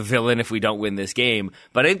be the villain if we don't win this game.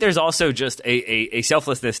 But I think there's also just a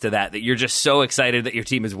selflessness to that you're just so excited that your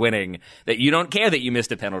team is winning that you don't care that you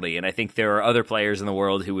missed a penalty. And I think there are other players in the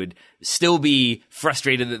world who would still be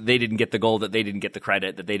frustrated that they didn't get the goal, that they didn't get the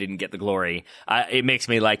credit, that they didn't get the glory. It makes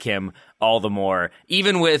me like him all the more.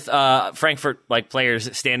 Even with Frankfurt like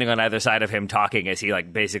players standing on either side of him talking as he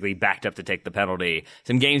like basically backed up to take the penalty.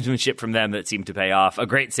 Some gamesmanship from them that seemed to pay off. A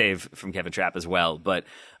great save from Kevin Trapp as well. But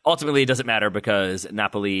ultimately it doesn't matter because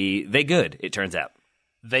Napoli, they good, it turns out.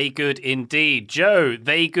 They good indeed. Joe,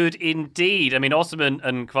 they good indeed. I mean, Osimhen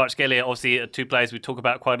and Kvaratskhelia obviously are two players we talk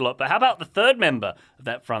about quite a lot. But how about the third member of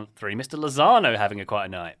that front three, Mr. Lozano, having quite a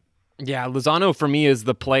night? Yeah, Lozano for me is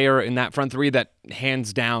the player in that front three that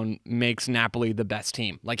hands down makes Napoli the best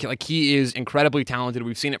team. Like he is incredibly talented.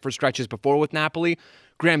 We've seen it for stretches before with Napoli.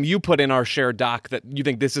 Graham, you put in our shared doc that you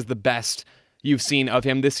think this is the best you've seen of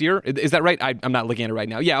him this year. Is that right? I'm not looking at it right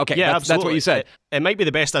now. Yeah, okay. Yeah, that's what you said. It might be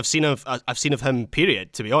the best I've seen of him.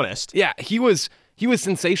 Period. To be honest. Yeah, he was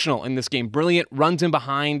sensational in this game. Brilliant, runs in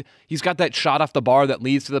behind. He's got that shot off the bar that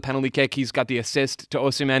leads to the penalty kick. He's got the assist to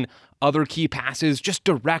Osimhen. Other key passes, just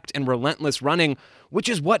direct and relentless running, which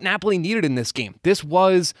is what Napoli needed in this game. This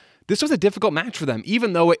was a difficult match for them,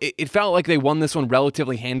 even though it felt like they won this one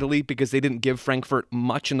relatively handily because they didn't give Frankfurt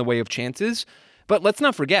much in the way of chances. But let's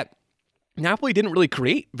not forget, Napoli didn't really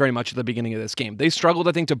create very much at the beginning of this game. They struggled,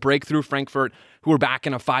 I think, to break through Frankfurt, who were back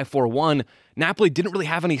in a 5-4-1. Napoli didn't really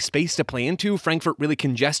have any space to play into. Frankfurt really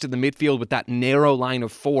congested the midfield with that narrow line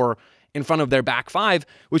of four in front of their back five,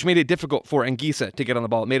 which made it difficult for Anguissa to get on the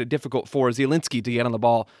ball. It made it difficult for Zielinski to get on the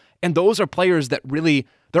ball. And those are players that really,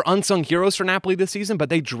 they're unsung heroes for Napoli this season, but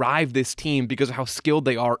they drive this team because of how skilled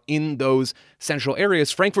they are in those central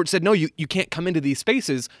areas. Frankfurt said, no, you can't come into these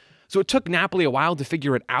spaces. So it took Napoli a while to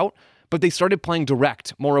figure it out, but they started playing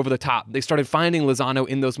direct, more over the top. They started finding Lozano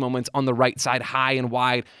in those moments on the right side, high and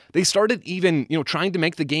wide. They started even, trying to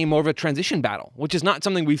make the game more of a transition battle, which is not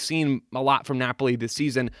something we've seen a lot from Napoli this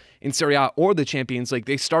season in Serie A or the Champions League.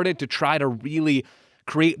 They started to try to really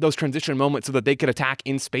create those transition moments so that they could attack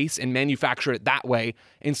in space and manufacture it that way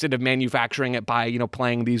instead of manufacturing it by,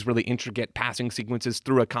 playing these really intricate passing sequences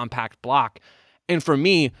through a compact block. And for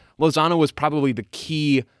me, Lozano was probably the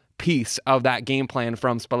key piece of that game plan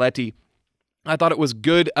from Spalletti. I thought it was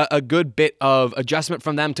good, a good bit of adjustment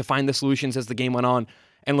from them to find the solutions as the game went on.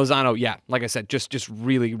 And Lozano, yeah, like I said, just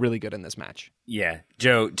really, really good in this match. Yeah,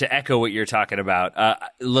 Joe, to echo what you're talking about,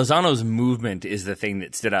 Lozano's movement is the thing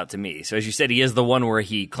that stood out to me. So as you said, he is the one where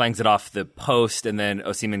he clangs it off the post and then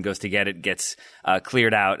Osimhen goes to get it, gets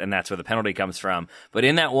cleared out, and that's where the penalty comes from. But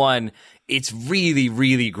in that one, it's really,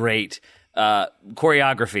 really great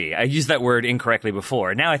choreography. I used that word incorrectly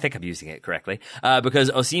before. Now I think I'm using it correctly because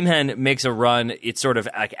Osimhen makes a run. It's sort of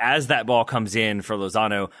like as that ball comes in for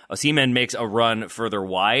Lozano, Osimhen makes a run further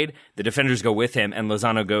wide. The defenders go with him, and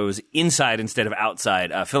Lozano goes inside instead of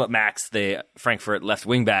outside. Philip Max, the Frankfurt left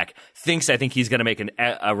wing back, I think he's going to make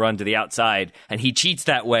a run to the outside, and he cheats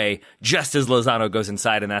that way just as Lozano goes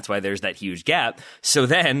inside, and that's why there's that huge gap. So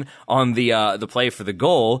then on the play for the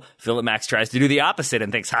goal, Philip Max tries to do the opposite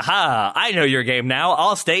and thinks, haha, I know your game now.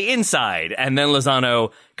 I'll stay inside. And then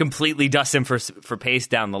Lozano completely dusts him for pace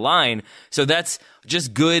down the line. So that's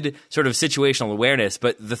just good sort of situational awareness.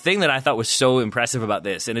 But the thing that I thought was so impressive about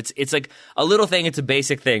this, and it's like a little thing, it's a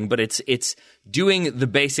basic thing, but it's doing the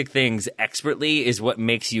basic things expertly is what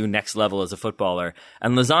makes you next level as a footballer.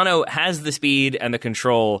 And Lozano has the speed and the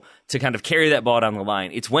control to kind of carry that ball down the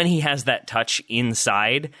line. It's when he has that touch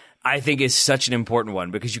inside, I think, is such an important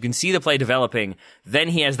one because you can see the play developing. Then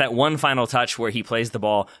he has that one final touch where he plays the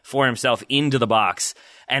ball for himself into the box,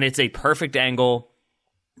 and it's a perfect angle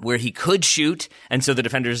where he could shoot, and so the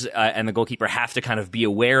defenders and the goalkeeper have to kind of be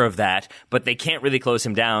aware of that, but they can't really close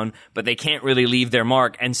him down, but they can't really leave their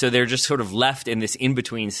mark, and so they're just sort of left in this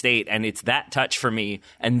in-between state, and it's that touch for me,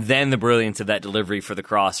 and then the brilliance of that delivery for the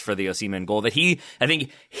cross for the Osimhen goal that he, I think,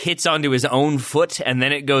 hits onto his own foot, and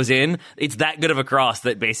then it goes in. It's that good of a cross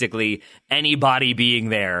that basically anybody being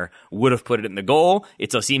there would have put it in the goal.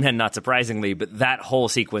 It's Osimhen, not surprisingly, but that whole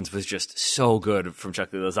sequence was just so good from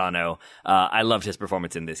Chucky Lozano. I loved his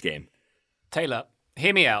performance in this game. Taylor,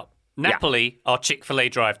 hear me out. Napoli are Chick-fil-A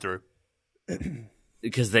drive-through.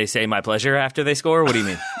 Because they say my pleasure after they score? What do you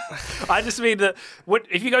mean? I just mean that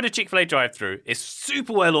if you go to Chick-fil-A drive-thru, it's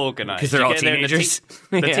super well organized. Because they're You all get there and teenagers.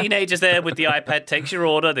 The Yeah. teenagers there with the iPad takes your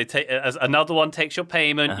order. They take another one takes your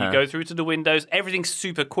payment. You go through to the windows. Everything's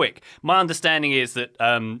super quick. My understanding is that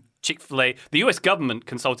Chick-fil-A, the US government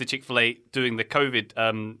consulted Chick-fil-A doing the COVID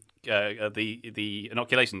the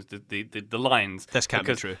inoculations, the lines. This can't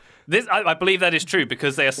be true. I believe that is true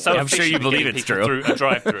because they are so. I'm sure you efficient at believe getting it's people true. Through a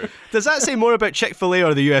drive-through. Does that say more about Chick-fil-A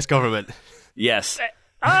or the US government? Yes.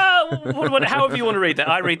 However you want to read that,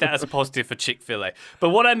 I read that as a positive for Chick-fil-A. But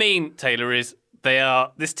what I mean, Taylor, is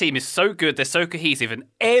this team is so good, they're so cohesive, and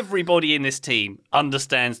everybody in this team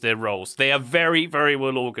understands their roles. They are very, very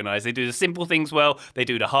well organized. They do the simple things well, they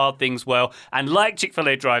do the hard things well, and like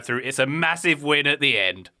Chick-fil-A drive-thru, it's a massive win at the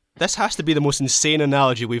end. This has to be the most insane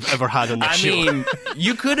analogy we've ever had on this show. I mean,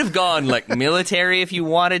 you could have gone like military if you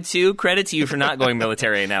wanted to. Credit to you for not going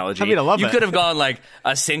military analogy. I mean, I love you it. could have gone like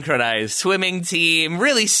a synchronized swimming team.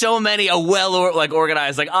 Really, so many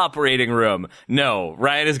organized like operating room. No,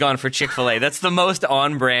 Ryan has gone for Chick-fil-A. That's the most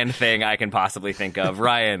on-brand thing I can possibly think of.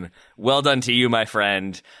 Ryan, well done to you, my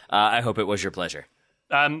friend. I hope it was your pleasure.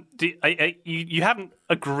 You haven't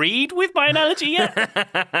agreed with my analogy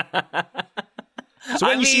yet? So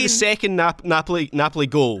when you see the second Napoli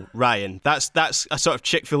goal, Ryan, that's a sort of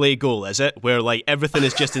Chick-fil-A goal, is it? Where like everything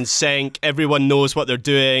is just in sync, everyone knows what they're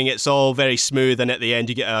doing, it's all very smooth, and at the end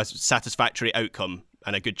you get a satisfactory outcome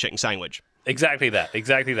and a good chicken sandwich. Exactly that.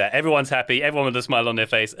 Everyone's happy. Everyone with a smile on their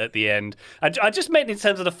face at the end. I just meant in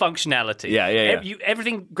terms of the functionality. Yeah.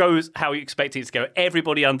 Everything goes how you expect it to go.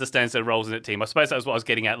 Everybody understands their roles in the team. I suppose that was what I was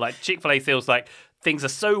getting at. Like Chick-fil-A feels like things are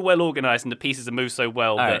so well organized and the pieces are moved so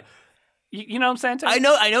well that... Right. You know what I'm saying, Tim? I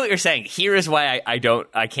know what you're saying. Here is why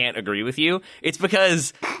I can't agree with you. It's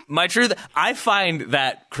because I find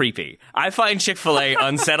that creepy. I find Chick-fil-A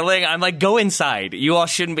unsettling. I'm like, go inside. You all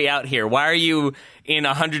shouldn't be out here. Why are you in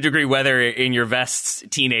 100-degree weather in your vests,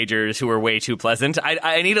 teenagers who are way too pleasant?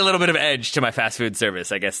 I need a little bit of edge to my fast food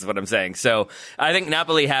service, I guess is what I'm saying. So I think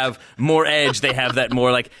Napoli have more edge. They have that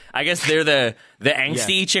more like, I guess they're the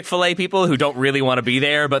angsty Chick-fil-A people who don't really want to be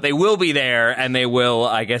there, but they will be there and they will,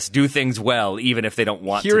 I guess, do things well, even if they don't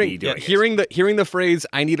want to be doing it. Hearing the phrase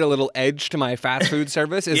 "I need a little edge to my fast food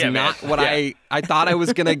service" is not what I thought I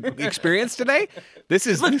was going to experience today. This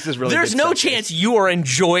is really. There's good no stuff, chance you are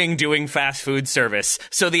enjoying doing fast food service.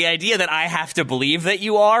 So the idea that I have to believe that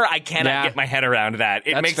you are, I cannot get my head around that.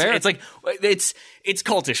 That's fair. It's like it's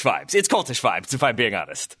cultish vibes. It's cultish vibes, if I'm being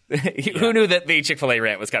honest. Who knew that the Chick-fil-A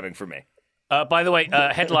rant was coming from me? By the way,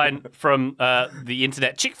 headline from the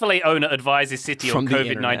internet: Chick-fil-A owner advises city on From the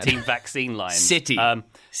COVID-19 vaccine lines. City.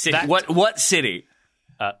 City. That- What city?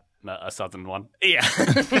 A southern one. Yeah.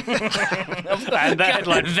 And that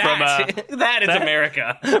headline that is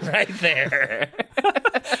America right there.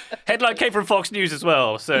 Headline came from Fox News as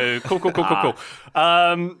well. So cool.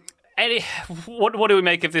 What do we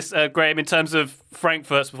make of this, Graham, in terms of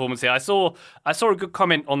Frankfurt's performance here? I saw a good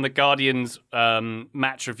comment on the Guardian's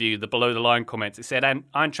match review, the below the line comments. It said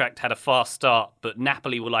Eintracht had a fast start, but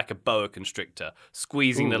Napoli were like a boa constrictor,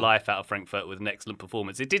 squeezing the life out of Frankfurt with an excellent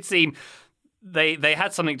performance. It did seem they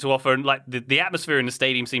had something to offer, and like the atmosphere in the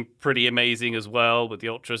stadium seemed pretty amazing as well with the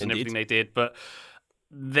ultras and everything they did, but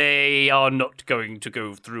they are not going to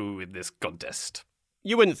go through in this contest.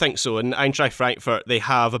 You wouldn't think so. In Eintracht Frankfurt, they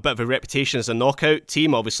have a bit of a reputation as a knockout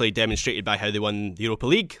team, obviously demonstrated by how they won the Europa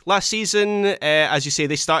League last season. As you say,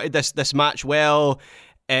 they started this match well.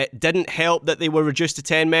 It didn't help that they were reduced to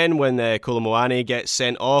 10 men when Kolomoani gets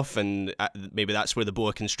sent off, and maybe that's where the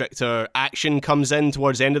boa constrictor action comes in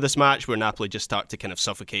towards the end of this match, where Napoli just start to kind of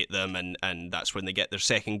suffocate them, and that's when they get their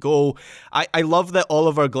second goal. I love that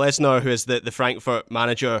Oliver Glesner, who is the Frankfurt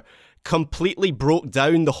manager, completely broke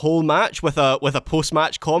down the whole match with a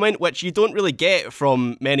post-match comment, which you don't really get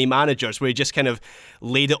from many managers, where he just kind of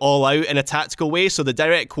laid it all out in a tactical way. So the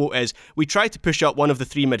direct quote is, "We tried to push up one of the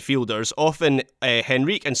three midfielders, often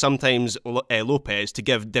Henrique and sometimes Lopez, to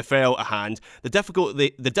give Defrel a hand. The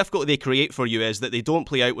difficulty they create for you is that they don't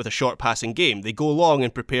play out with a short passing game. They go long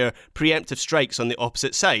and prepare preemptive strikes on the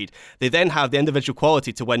opposite side. They then have the individual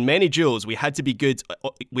quality to win many duels. We had to be good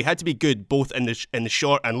both in the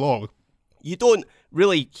short and long." You don't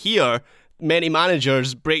really hear many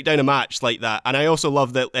managers break down a match like that. And I also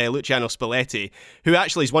love that Luciano Spalletti, who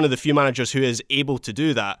actually is one of the few managers who is able to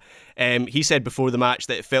do that, he said before the match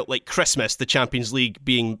that it felt like Christmas, the Champions League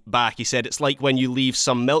being back. He said it's like when you leave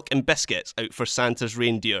some milk and biscuits out for Santa's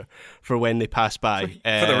reindeer for when they pass by.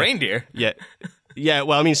 For the reindeer? Yeah. Yeah,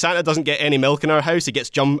 well, I mean, Santa doesn't get any milk in our house. He gets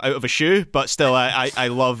jum out of a shoe. But still, I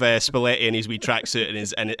love Spalletti and his wee tracksuit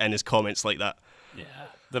and his comments like that.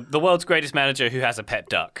 The world's greatest manager who has a pet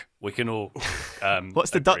duck. We can all.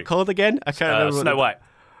 What's the duck called again? I can't remember. Snow White.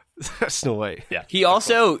 Snow White. Yeah. He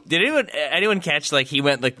also did anyone catch like he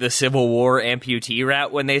went like the Civil War amputee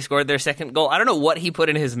route when they scored their second goal? I don't know what he put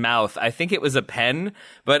in his mouth. I think it was a pen,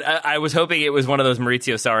 but I was hoping it was one of those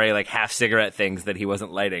Maurizio Sarri like half cigarette things that he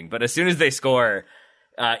wasn't lighting. But as soon as they score,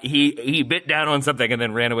 he bit down on something and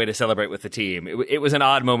then ran away to celebrate with the team. It was an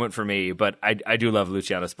odd moment for me, but I do love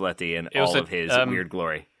Luciano Spalletti and all of his weird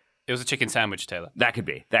glory. It was a chicken sandwich, Taylor. That could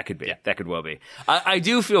be. Yeah. That could well be. I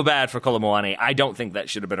do feel bad for Kolo Muani. I don't think that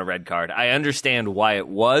should have been a red card. I understand why it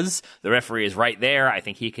was. The referee is right there. I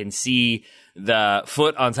think he can see the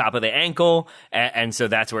foot on top of the ankle, and so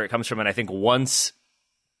that's where it comes from. And I think once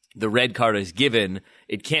the red card is given,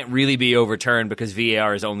 it can't really be overturned because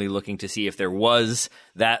VAR is only looking to see if there was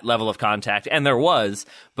that level of contact, and there was,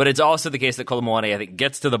 but it's also the case that Kolo Muani, I think,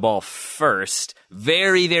 gets to the ball first,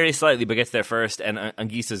 very, very slightly, but gets there first, and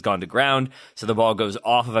Anguissa's gone to ground, so the ball goes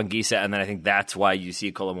off of Anguissa, and then I think that's why you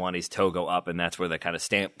see Kolo Muani's toe go up, and that's where the kind of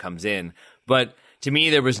stamp comes in. But to me,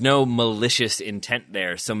 there was no malicious intent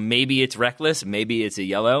there. So maybe it's reckless. Maybe it's a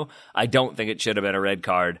yellow. I don't think it should have been a red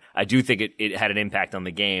card. I do think it had an impact on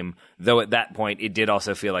the game, though at that point, it did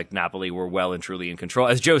also feel like Napoli were well and truly in control.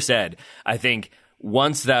 As Joe said, I think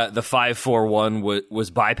once the 5-4-1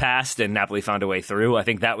 was bypassed and Napoli found a way through, I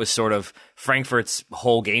think that was sort of Frankfurt's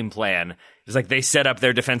whole game plan. It was like they set up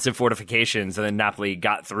their defensive fortifications and then Napoli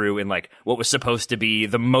got through in like what was supposed to be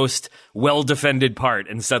the most well-defended part,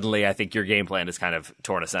 and suddenly I think your game plan is kind of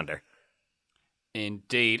torn asunder.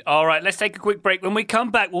 Indeed. All right, let's take a quick break. When we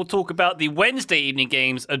come back, we'll talk about the Wednesday evening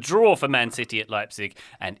games, a draw for Man City at Leipzig,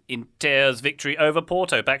 and Inter's victory over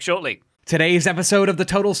Porto. Back shortly. Today's episode of the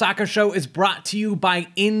Total Soccer Show is brought to you by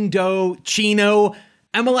Indochino.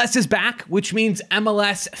 MLS is back, which means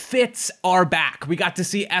MLS fits are back. We got to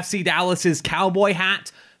see FC Dallas's cowboy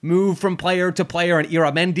hat move from player to player, and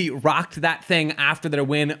Iramendi rocked that thing after their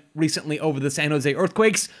win recently over the San Jose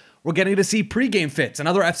Earthquakes. We're getting to see pregame fits.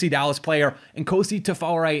 Another FC Dallas player, Nkosi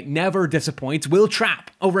Tafare, never disappoints. Will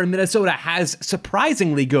Trapp over in Minnesota has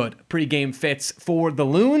surprisingly good pregame fits for the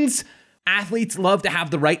Loons. Athletes love to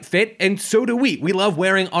have the right fit, and so do we. We love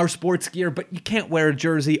wearing our sports gear, but you can't wear a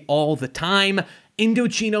jersey all the time.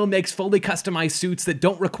 Indochino makes fully customized suits that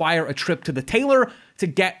don't require a trip to the tailor to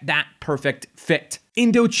get that perfect fit.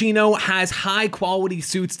 Indochino has high-quality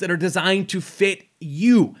suits that are designed to fit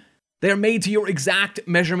you. They're made to your exact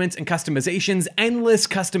measurements and customizations, endless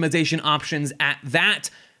customization options at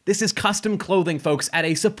that. This is custom clothing, folks, at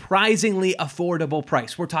a surprisingly affordable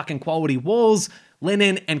price. We're talking quality wools,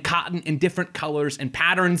 linen, and cotton in different colors and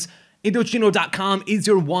patterns. Indochino.com is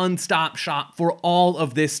your one-stop shop for all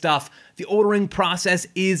of this stuff. The ordering process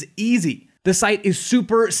is easy. The site is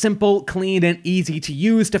super simple, clean, and easy to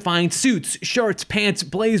use to find suits, shirts, pants,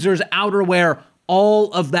 blazers, outerwear,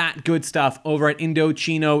 all of that good stuff over at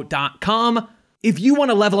Indochino.com. If you want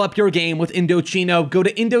to level up your game with Indochino, go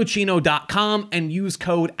to Indochino.com and use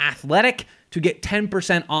code ATHLETIC to get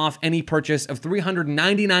 10% off any purchase of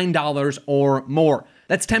 $399 or more.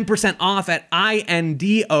 That's 10% off at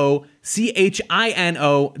Indochino.com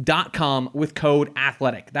with code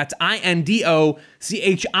ATHLETIC. That's Indochino.com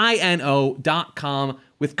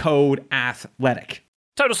with code ATHLETIC.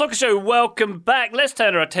 Total Soccer Show, welcome back. Let's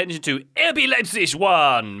turn our attention to RB Leipzig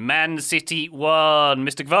 1, Man City 1.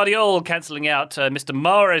 Mr. Gvardiol cancelling out Mr.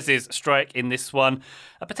 Mahrez's strike in this one.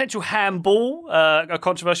 A potential handball, a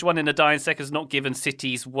controversial one in the dying seconds, not given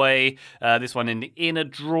City's way. This one in a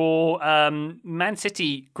draw. Man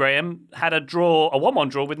City, Graham, had a 1-1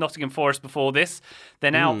 draw with Nottingham Forest before this.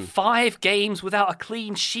 They're now 5 games without a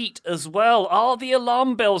clean sheet as well. Are the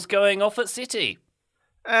alarm bells going off at City?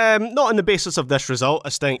 Not on the basis of this result. I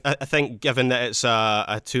think given that it's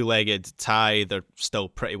a two-legged tie, they're still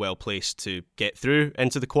pretty well placed to get through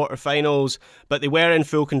into the quarterfinals. But they were in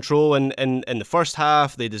full control in the first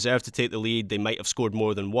half. They deserved to take the lead. They might have scored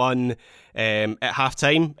more than one. At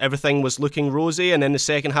half-time, everything was looking rosy, and then the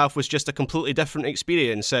second half was just a completely different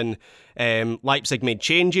experience. And Leipzig made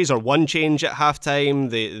changes, or one change at half-time.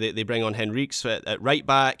 They bring on Henriques at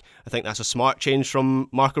right-back. I think that's a smart change from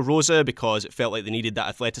Marco Rose because it felt like they needed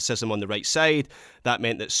that athleticism on the right side. That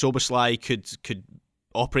meant that Szoboszlai could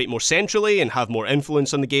operate more centrally and have more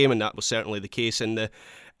influence on the game, and that was certainly the case in the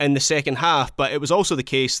second half. But it was also the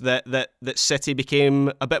case that City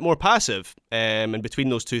became a bit more passive. And between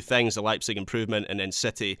those two things, the Leipzig improvement and then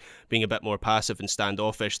City being a bit more passive and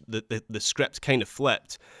standoffish, the script kind of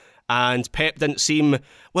flipped. And Pep didn't seem...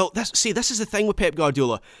 Well, this is the thing with Pep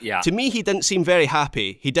Guardiola. Yeah. To me, he didn't seem very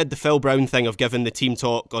happy. He did the Phil Brown thing of giving the team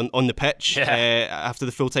talk on the pitch after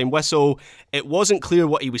the full-time whistle. It wasn't clear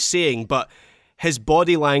what he was saying, but his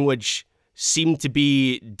body language seemed to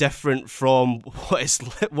be different from what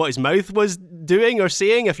his mouth was doing or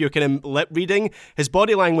saying. If you're kind of lip reading, his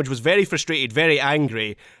body language was very frustrated, very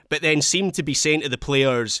angry, but then seemed to be saying to the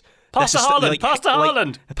players, Pass to Haaland, pass to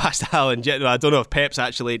Haaland. Pass to Haaland. Yeah, I don't know if Pep's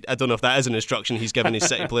actually, I don't know if that is an instruction he's given his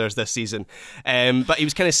City players this season. But he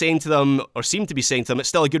was kind of saying to them, or seemed to be saying to them, it's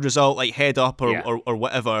still a good result, like head up or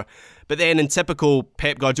whatever. But then in typical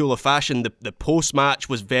Pep Guardiola fashion, the post-match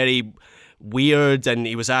was very weird, and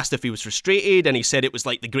he was asked if he was frustrated, and he said it was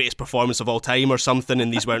like the greatest performance of all time or something,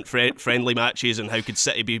 and these weren't friendly matches, and how could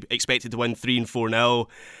City be expected to win 3 and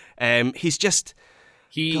 4-0? He's just...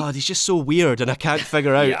 God, he's just so weird, and I can't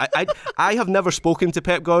figure out. I have never spoken to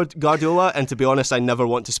Pep Guardiola, and to be honest, I never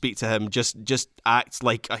want to speak to him. Just act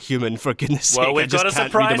like a human, for goodness sake. Well, we've got a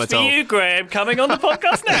surprise for you, Graham, coming on the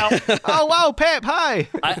podcast now. Oh, wow, Pep, hi.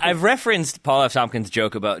 I've referenced Paul F. Tompkins'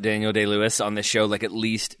 joke about Daniel Day-Lewis on this show like at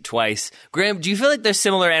least twice. Graham, do you feel like there's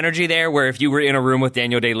similar energy there, where if you were in a room with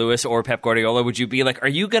Daniel Day-Lewis or Pep Guardiola, would you be like, are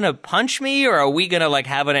you going to punch me, or are we going to like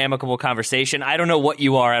have an amicable conversation? I don't know what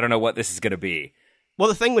you are. I don't know what this is going to be. Well,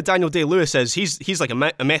 the thing with Daniel Day-Lewis is he's like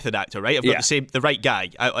a method actor, right? I've got to say the right guy.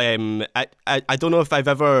 I don't know if I've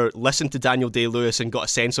ever listened to Daniel Day-Lewis and got a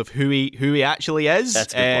sense of who he actually is.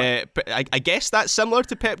 That's a good point. But I guess that's similar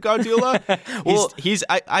to Pep Guardiola.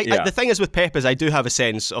 The thing is with Pep is I do have a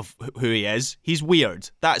sense of who he is. He's weird.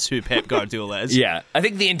 That's who Pep Guardiola is. Yeah, I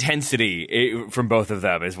think the intensity from both of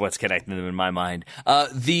them is what's connecting them in my mind.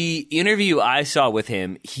 The interview I saw with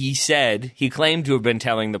him, he claimed to have been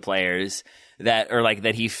telling the players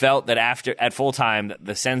that he felt that at full time,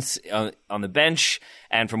 the sense on the bench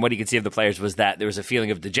and from what he could see of the players was that there was a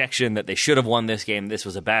feeling of dejection, that they should have won this game. This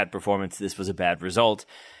was a bad performance. This was a bad result.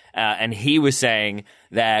 And he was saying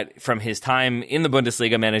that from his time in the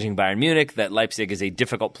Bundesliga managing Bayern Munich, that Leipzig is a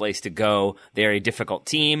difficult place to go. They're a difficult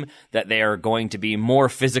team, that they are going to be more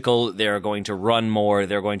physical. They're going to run more.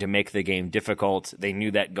 They're going to make the game difficult. They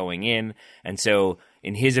knew that going in. And so,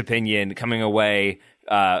 in his opinion, coming away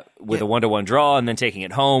with a 1-1 draw and then taking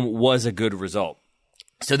it home was a good result.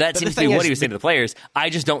 So that seems to be what he was saying to the players.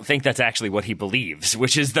 I just don't think that's actually what he believes,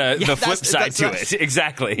 which is the flip side to it.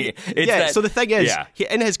 Exactly. So the thing is,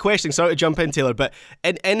 in his questioning, sorry to jump in, Taylor, but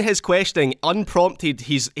in his questioning, unprompted,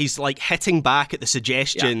 he's like hitting back at the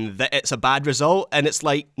suggestion that it's a bad result, and it's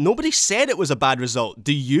like, nobody said it was a bad result.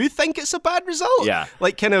 Do you think it's a bad result? Yeah.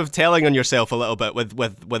 Like kind of telling on yourself a little bit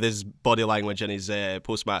with his body language and his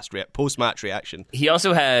post-match reaction. He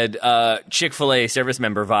also had Chick-fil-A service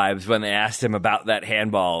member vibes when they asked him about that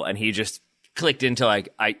handball, and he just clicked into like,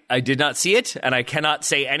 I did not see it, and I cannot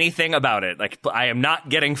say anything about it. Like, I am not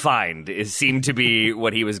getting fined. It seemed to be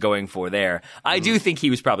what he was going for there. I do think he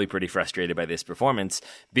was probably pretty frustrated by this performance,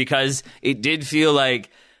 because it did feel like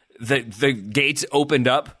the gates opened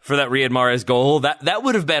up for that Riyad Mahrez goal. That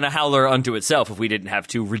would have been a howler unto itself if we didn't have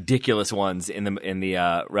two ridiculous ones in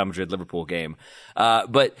the Real Madrid-Liverpool game.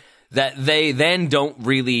 But that they then don't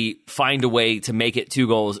really find a way to make it 2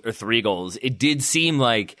 goals or 3 goals. It did seem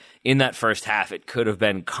like in that first half it could have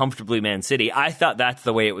been comfortably Man City. I thought that's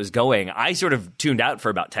the way it was going. I sort of tuned out for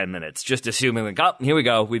about 10 minutes, just assuming like, oh, here we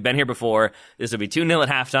go. We've been here before. This will be 2-0 at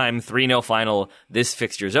halftime, 3-0 final. This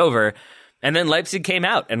fixture's over. And then Leipzig came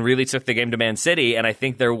out and really took the game to Man City, and I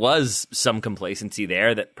think there was some complacency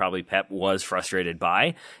there that probably Pep was frustrated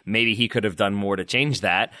by. Maybe he could have done more to change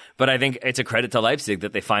that, but I think it's a credit to Leipzig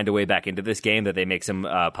that they find a way back into this game, that they make some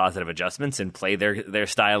positive adjustments and play their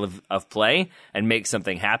style of play and make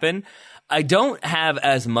something happen. I don't have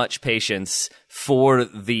as much patience for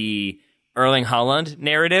the Erling Haaland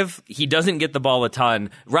narrative. He doesn't get the ball a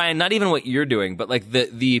ton. Ryan, not even what you're doing, but like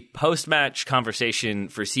the post-match conversation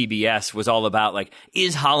for CBS was all about like,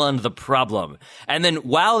 is Haaland the problem? And then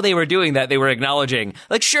while they were doing that, they were acknowledging,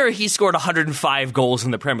 like, sure, he scored 105 goals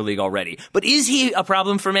in the Premier League already, but is he a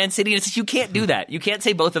problem for Man City? And it's, you can't do that. You can't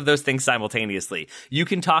say both of those things simultaneously. You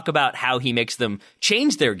can talk about how he makes them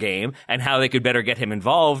change their game and how they could better get him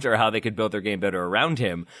involved or how they could build their game better around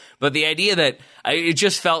him. But the idea that it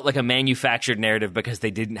just felt like a manufactured narrative because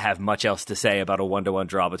they didn't have much else to say about a 1-1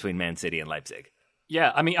 draw between Man City and Leipzig.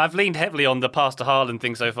 Yeah, I mean, I've leaned heavily on the pass to Haaland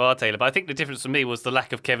thing so far, Taylor, but I think the difference for me was the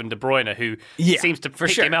lack of Kevin De Bruyne, who seems to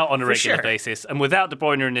pick him out on a regular basis. And without De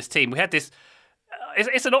Bruyne in this team, we had this...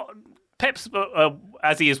 Pep's,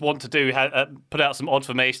 as he is wont to do, put out some odd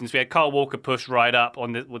formations. We had Kyle Walker push right up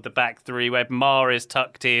with the back three. We had Mahrez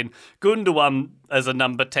tucked in, Gundogan as a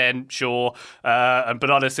number 10, sure, and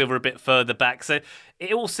Bernardo Silva a bit further back. So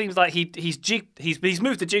it all seems like he's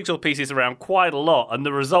moved the jigsaw pieces around quite a lot, and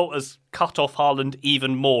the result has cut off Haaland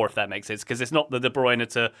even more, if that makes sense, because it's not the De Bruyne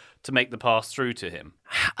to make the pass through to him.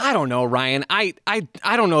 I don't know, Ryan. I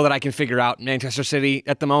don't know that I can figure out Manchester City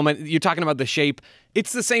at the moment. You're talking about the shape.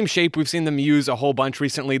 It's the same shape we've seen them use a whole bunch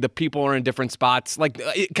recently. The people are in different spots. Like,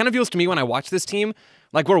 it kind of feels to me when I watch this team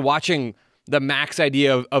like we're watching the max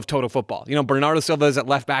idea of total football. You know, Bernardo Silva is at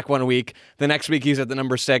left back 1 week. The next week he's at the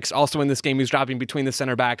number 6. Also in this game, he's dropping between the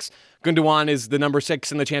center backs. Gundogan is the number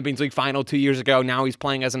 6 in the Champions League final 2 years ago. Now he's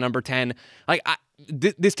playing as a number 10. Like,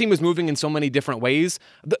 this team is moving in so many different ways.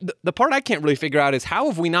 The part I can't really figure out is how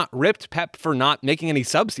have we not ripped Pep for not making any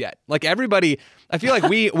subs yet? Like, everybody, I feel like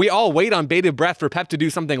we all wait on bated breath for Pep to do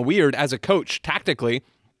something weird as a coach tactically.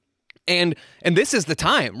 And this is the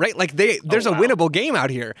time, right? Like there's a winnable game out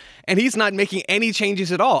here, and he's not making any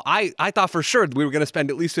changes at all. I thought for sure we were going to spend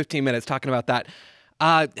at least 15 minutes talking about that.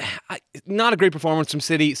 Not a great performance from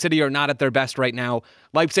City. City are not at their best right now.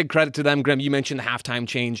 Leipzig, credit to them. Graham, you mentioned the halftime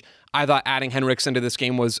change. I thought adding Henriksen to this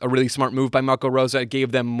game was a really smart move by Marco Rose. It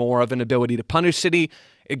gave them more of an ability to punish City.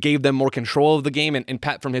 It gave them more control of the game. And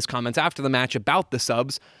Pep, from his comments after the match about the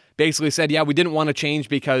subs, basically said, yeah, we didn't want to change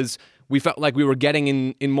because we felt like we were getting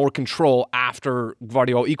in more control after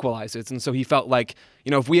Guardiola equalizes. And so he felt like,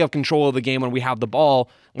 you know, if we have control of the game when we have the ball,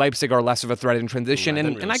 Leipzig are less of a threat in transition.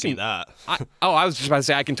 I can see that. I was just about to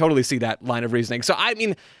say, I can totally see that line of reasoning. So, I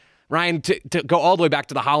mean, Ryan, to go all the way back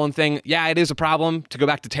to the Haaland thing, yeah, it is a problem. To go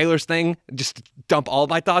back to Taylor's thing, just dump all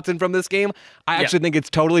my thoughts in from this game. I actually think it's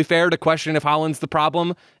totally fair to question if Haaland's the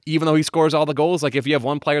problem, even though he scores all the goals. Like, if you have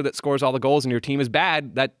one player that scores all the goals and your team is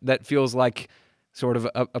bad, that feels like sort of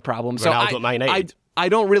a problem. Ronaldo, so I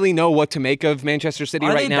don't really know what to make of Manchester City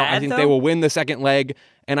right now. I think they will win the second leg,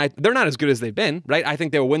 and they're not as good as they've been, right? I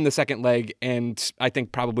think they will win the second leg, and I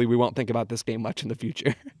think probably we won't think about this game much in the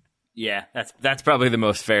future. Yeah, that's probably the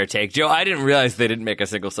most fair take. Joe, I didn't realize they didn't make a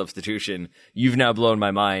single substitution. You've now blown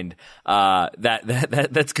my mind.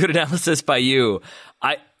 That's good analysis by you.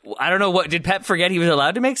 I don't know, what did Pep forget he was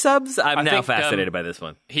allowed to make subs? I'm now fascinated by this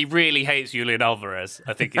one. He really hates Julian Alvarez,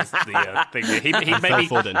 I think is the thing.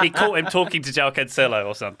 He caught him talking to João Cancelo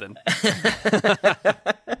or something.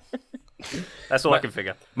 That's all I can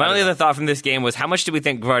figure. My only other thought from this game was, how much do we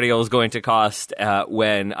think Guardiola is going to cost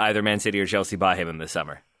when either Man City or Chelsea buy him in this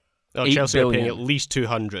summer? Chelsea are paying at least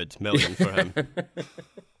 200 million for him.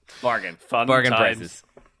 Bargain times. Prices.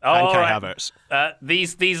 And Kai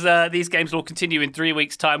Havertz. These games will continue in 3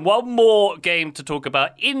 weeks' time. One more game to talk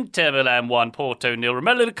about. Inter Milan 1, Porto 0.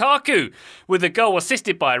 Romelu Lukaku with a goal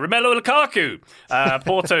assisted by Romelu Lukaku.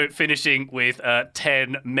 Porto finishing with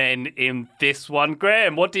 10 men in this one.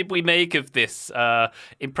 Graham, what did we make of this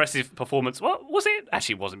impressive performance? What was it?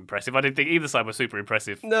 Actually, it wasn't impressive. I didn't think either side was super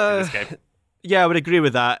impressive in this game. Yeah, I would agree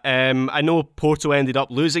with that. I know Porto ended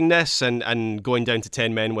up losing this and going down to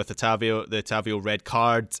 10 men with the Tavio red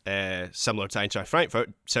card, similar to Eintracht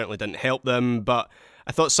Frankfurt. Certainly didn't help them, but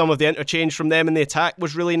I thought some of the interchange from them in the attack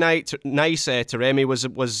was really nice. Taremi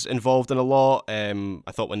was involved in a lot.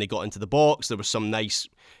 I thought when they got into the box, there was some nice,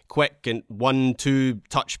 quick and 1-2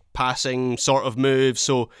 touch passing sort of moves.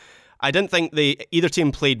 So I didn't think either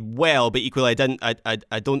team played well, but equally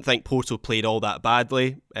I don't think Porto played all that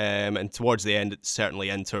badly. And towards the end, certainly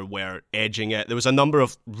Inter were edging it. There was a number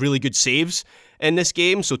of really good saves in this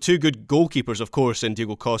game. So two good goalkeepers, of course, in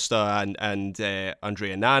Diego Costa and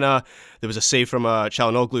Andrea Nana. There was a save from a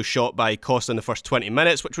Çalhanoğlu shot by Costa in the first 20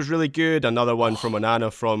 minutes, which was really good. Another one from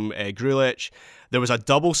Onana from Grujic. There was a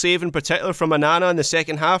double save in particular from Onana in the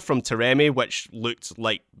second half from Taremi, which looked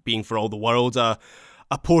like being for all the world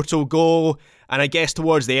a Porto goal. And I guess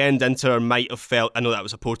towards the end, Inter might have felt, I know that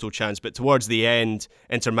was a Porto chance, but towards the end,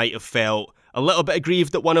 Inter might have felt a little bit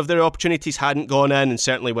aggrieved that one of their opportunities hadn't gone in. And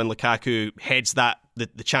certainly when Lukaku heads that, the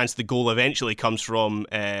chance the goal eventually comes from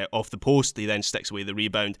off the post, he then sticks away the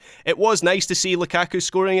rebound. It was nice to see Lukaku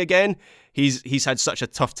scoring again. He's had such a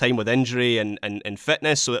tough time with injury and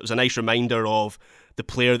fitness, so it was a nice reminder of the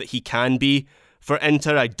player that he can be for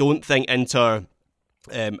Inter. I don't think Inter...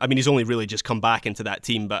 he's only really just come back into that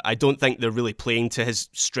team, but I don't think they're really playing to his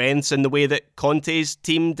strengths in the way that Conte's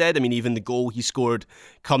team did. I mean, even the goal he scored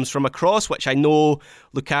comes from a cross, which I know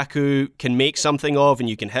Lukaku can make something of, and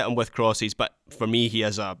you can hit him with crosses, but for me,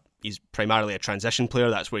 he's primarily a transition player.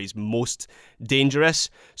 That's where he's most dangerous.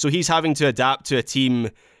 So he's having to adapt to a team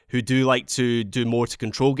who do like to do more to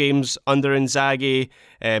control games under Inzaghi,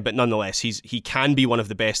 but nonetheless, he can be one of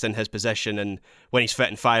the best in his position, and when he's fit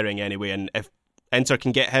and firing anyway, and if Inter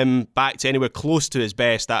can get him back to anywhere close to his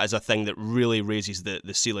best, that is a thing that really raises the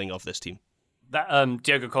ceiling of this team. That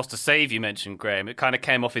Diogo Costa save you mentioned, Graham, it kind of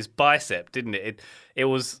came off his bicep, didn't it? It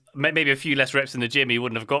was maybe a few less reps in the gym, he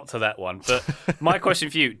wouldn't have got to that one. But my question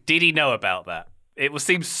for you, did he know about that? It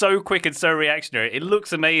seems so quick and so reactionary. It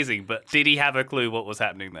looks amazing, but did he have a clue what was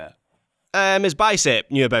happening there? His bicep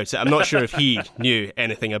knew about it. I'm not sure if he knew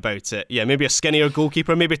anything about it. Yeah, maybe a skinnier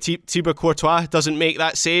goalkeeper. Maybe Thibaut Courtois doesn't make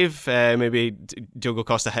that save. Maybe Diogo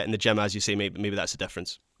Costa hit in the gym, as you say. Maybe that's the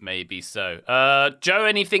difference. Maybe so. Joe,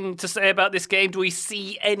 anything to say about this game? Do we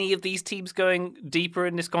see any of these teams going deeper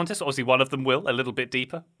in this contest? Obviously, one of them will, a little bit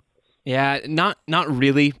deeper. Yeah, not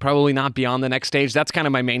really. Probably not beyond the next stage. That's kind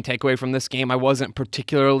of my main takeaway from this game. I wasn't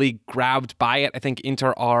particularly grabbed by it. I think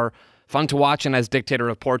Inter are fun to watch, and as dictator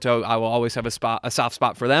of Porto, I will always have a soft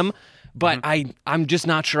spot for them. But I'm just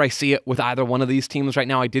not sure I see it with either one of these teams right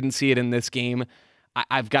now. I didn't see it in this game.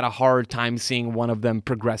 I've got a hard time seeing one of them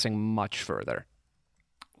progressing much further.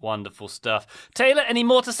 Wonderful stuff. Taylor, any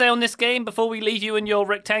more to say on this game before we leave you in your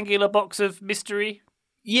rectangular box of mystery?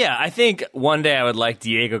 Yeah, I think one day I would like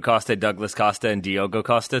Diego Costa, Douglas Costa, and Diogo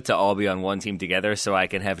Costa to all be on one team together so I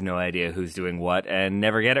can have no idea who's doing what and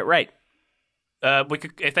never get it right. We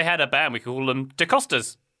could, if they had a band, we could call them Da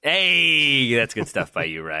Costas. Hey, that's good stuff by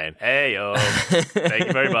you, Ryan. Hey, thank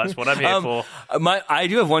you very much. What I'm here for. I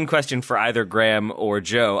do have one question for either Graham or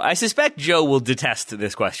Joe. I suspect Joe will detest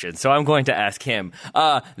this question, so I'm going to ask him.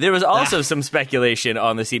 There was also some speculation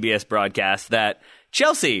on the CBS broadcast that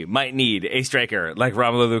Chelsea might need a striker like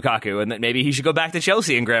Romelu Lukaku, and that maybe he should go back to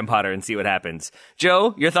Chelsea and Graham Potter and see what happens.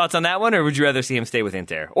 Joe, your thoughts on that one, or would you rather see him stay with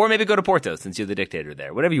Inter? Or maybe go to Porto, since you're the dictator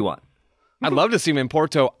there. Whatever you want. I'd love to see him in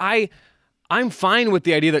Porto. I'm fine with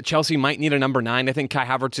the idea that Chelsea might need a number 9. I think Kai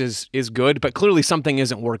Havertz is good, but clearly something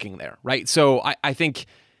isn't working there, right? So I think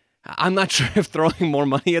I'm not sure if throwing more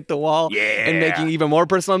money at the wall and making even more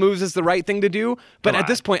personal moves is the right thing to do. But at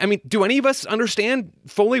this point, I mean, do any of us understand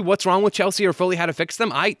fully what's wrong with Chelsea or fully how to fix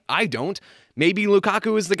them? I don't. Maybe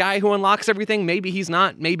Lukaku is the guy who unlocks everything. Maybe he's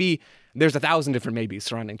not. Maybe there's 1,000 different maybes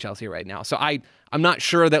surrounding Chelsea right now. So I'm not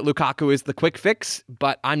sure that Lukaku is the quick fix,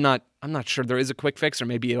 but I'm not sure there is a quick fix, or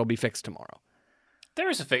maybe it'll be fixed tomorrow. There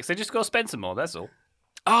is a fix. They just got to spend some more, that's all.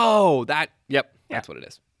 Oh, that's what it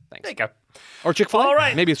is. Thanks. There you go. Or Chick-fil-A? All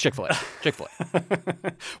right. Maybe it's Chick-fil-A.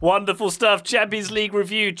 Chick-fil-A. Wonderful stuff. Champions League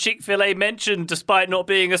review. Chick-fil-A mentioned despite not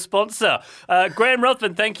being a sponsor. Graham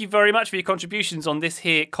Ruthven, thank you very much for your contributions on this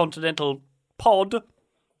here Continental pod.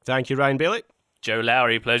 Thank you, Ryan Bailey. Joe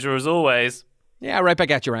Lowry, pleasure as always. Yeah, right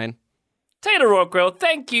back at you, Ryan. Taylor Rockwell,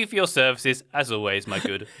 thank you for your services, as always, my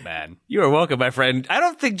good man. You are welcome, my friend. I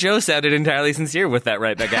don't think Joe sounded entirely sincere with that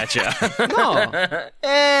right back at you. No.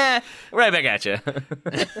 Right back at you.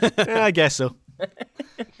 I guess so.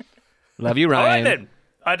 Love you, Ryan. All right, then.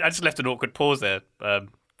 I just left an awkward pause there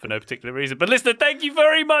for no particular reason. But listener, thank you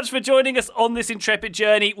very much for joining us on this intrepid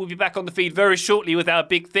journey. We'll be back on the feed very shortly with our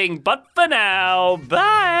big thing. But for now,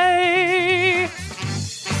 bye!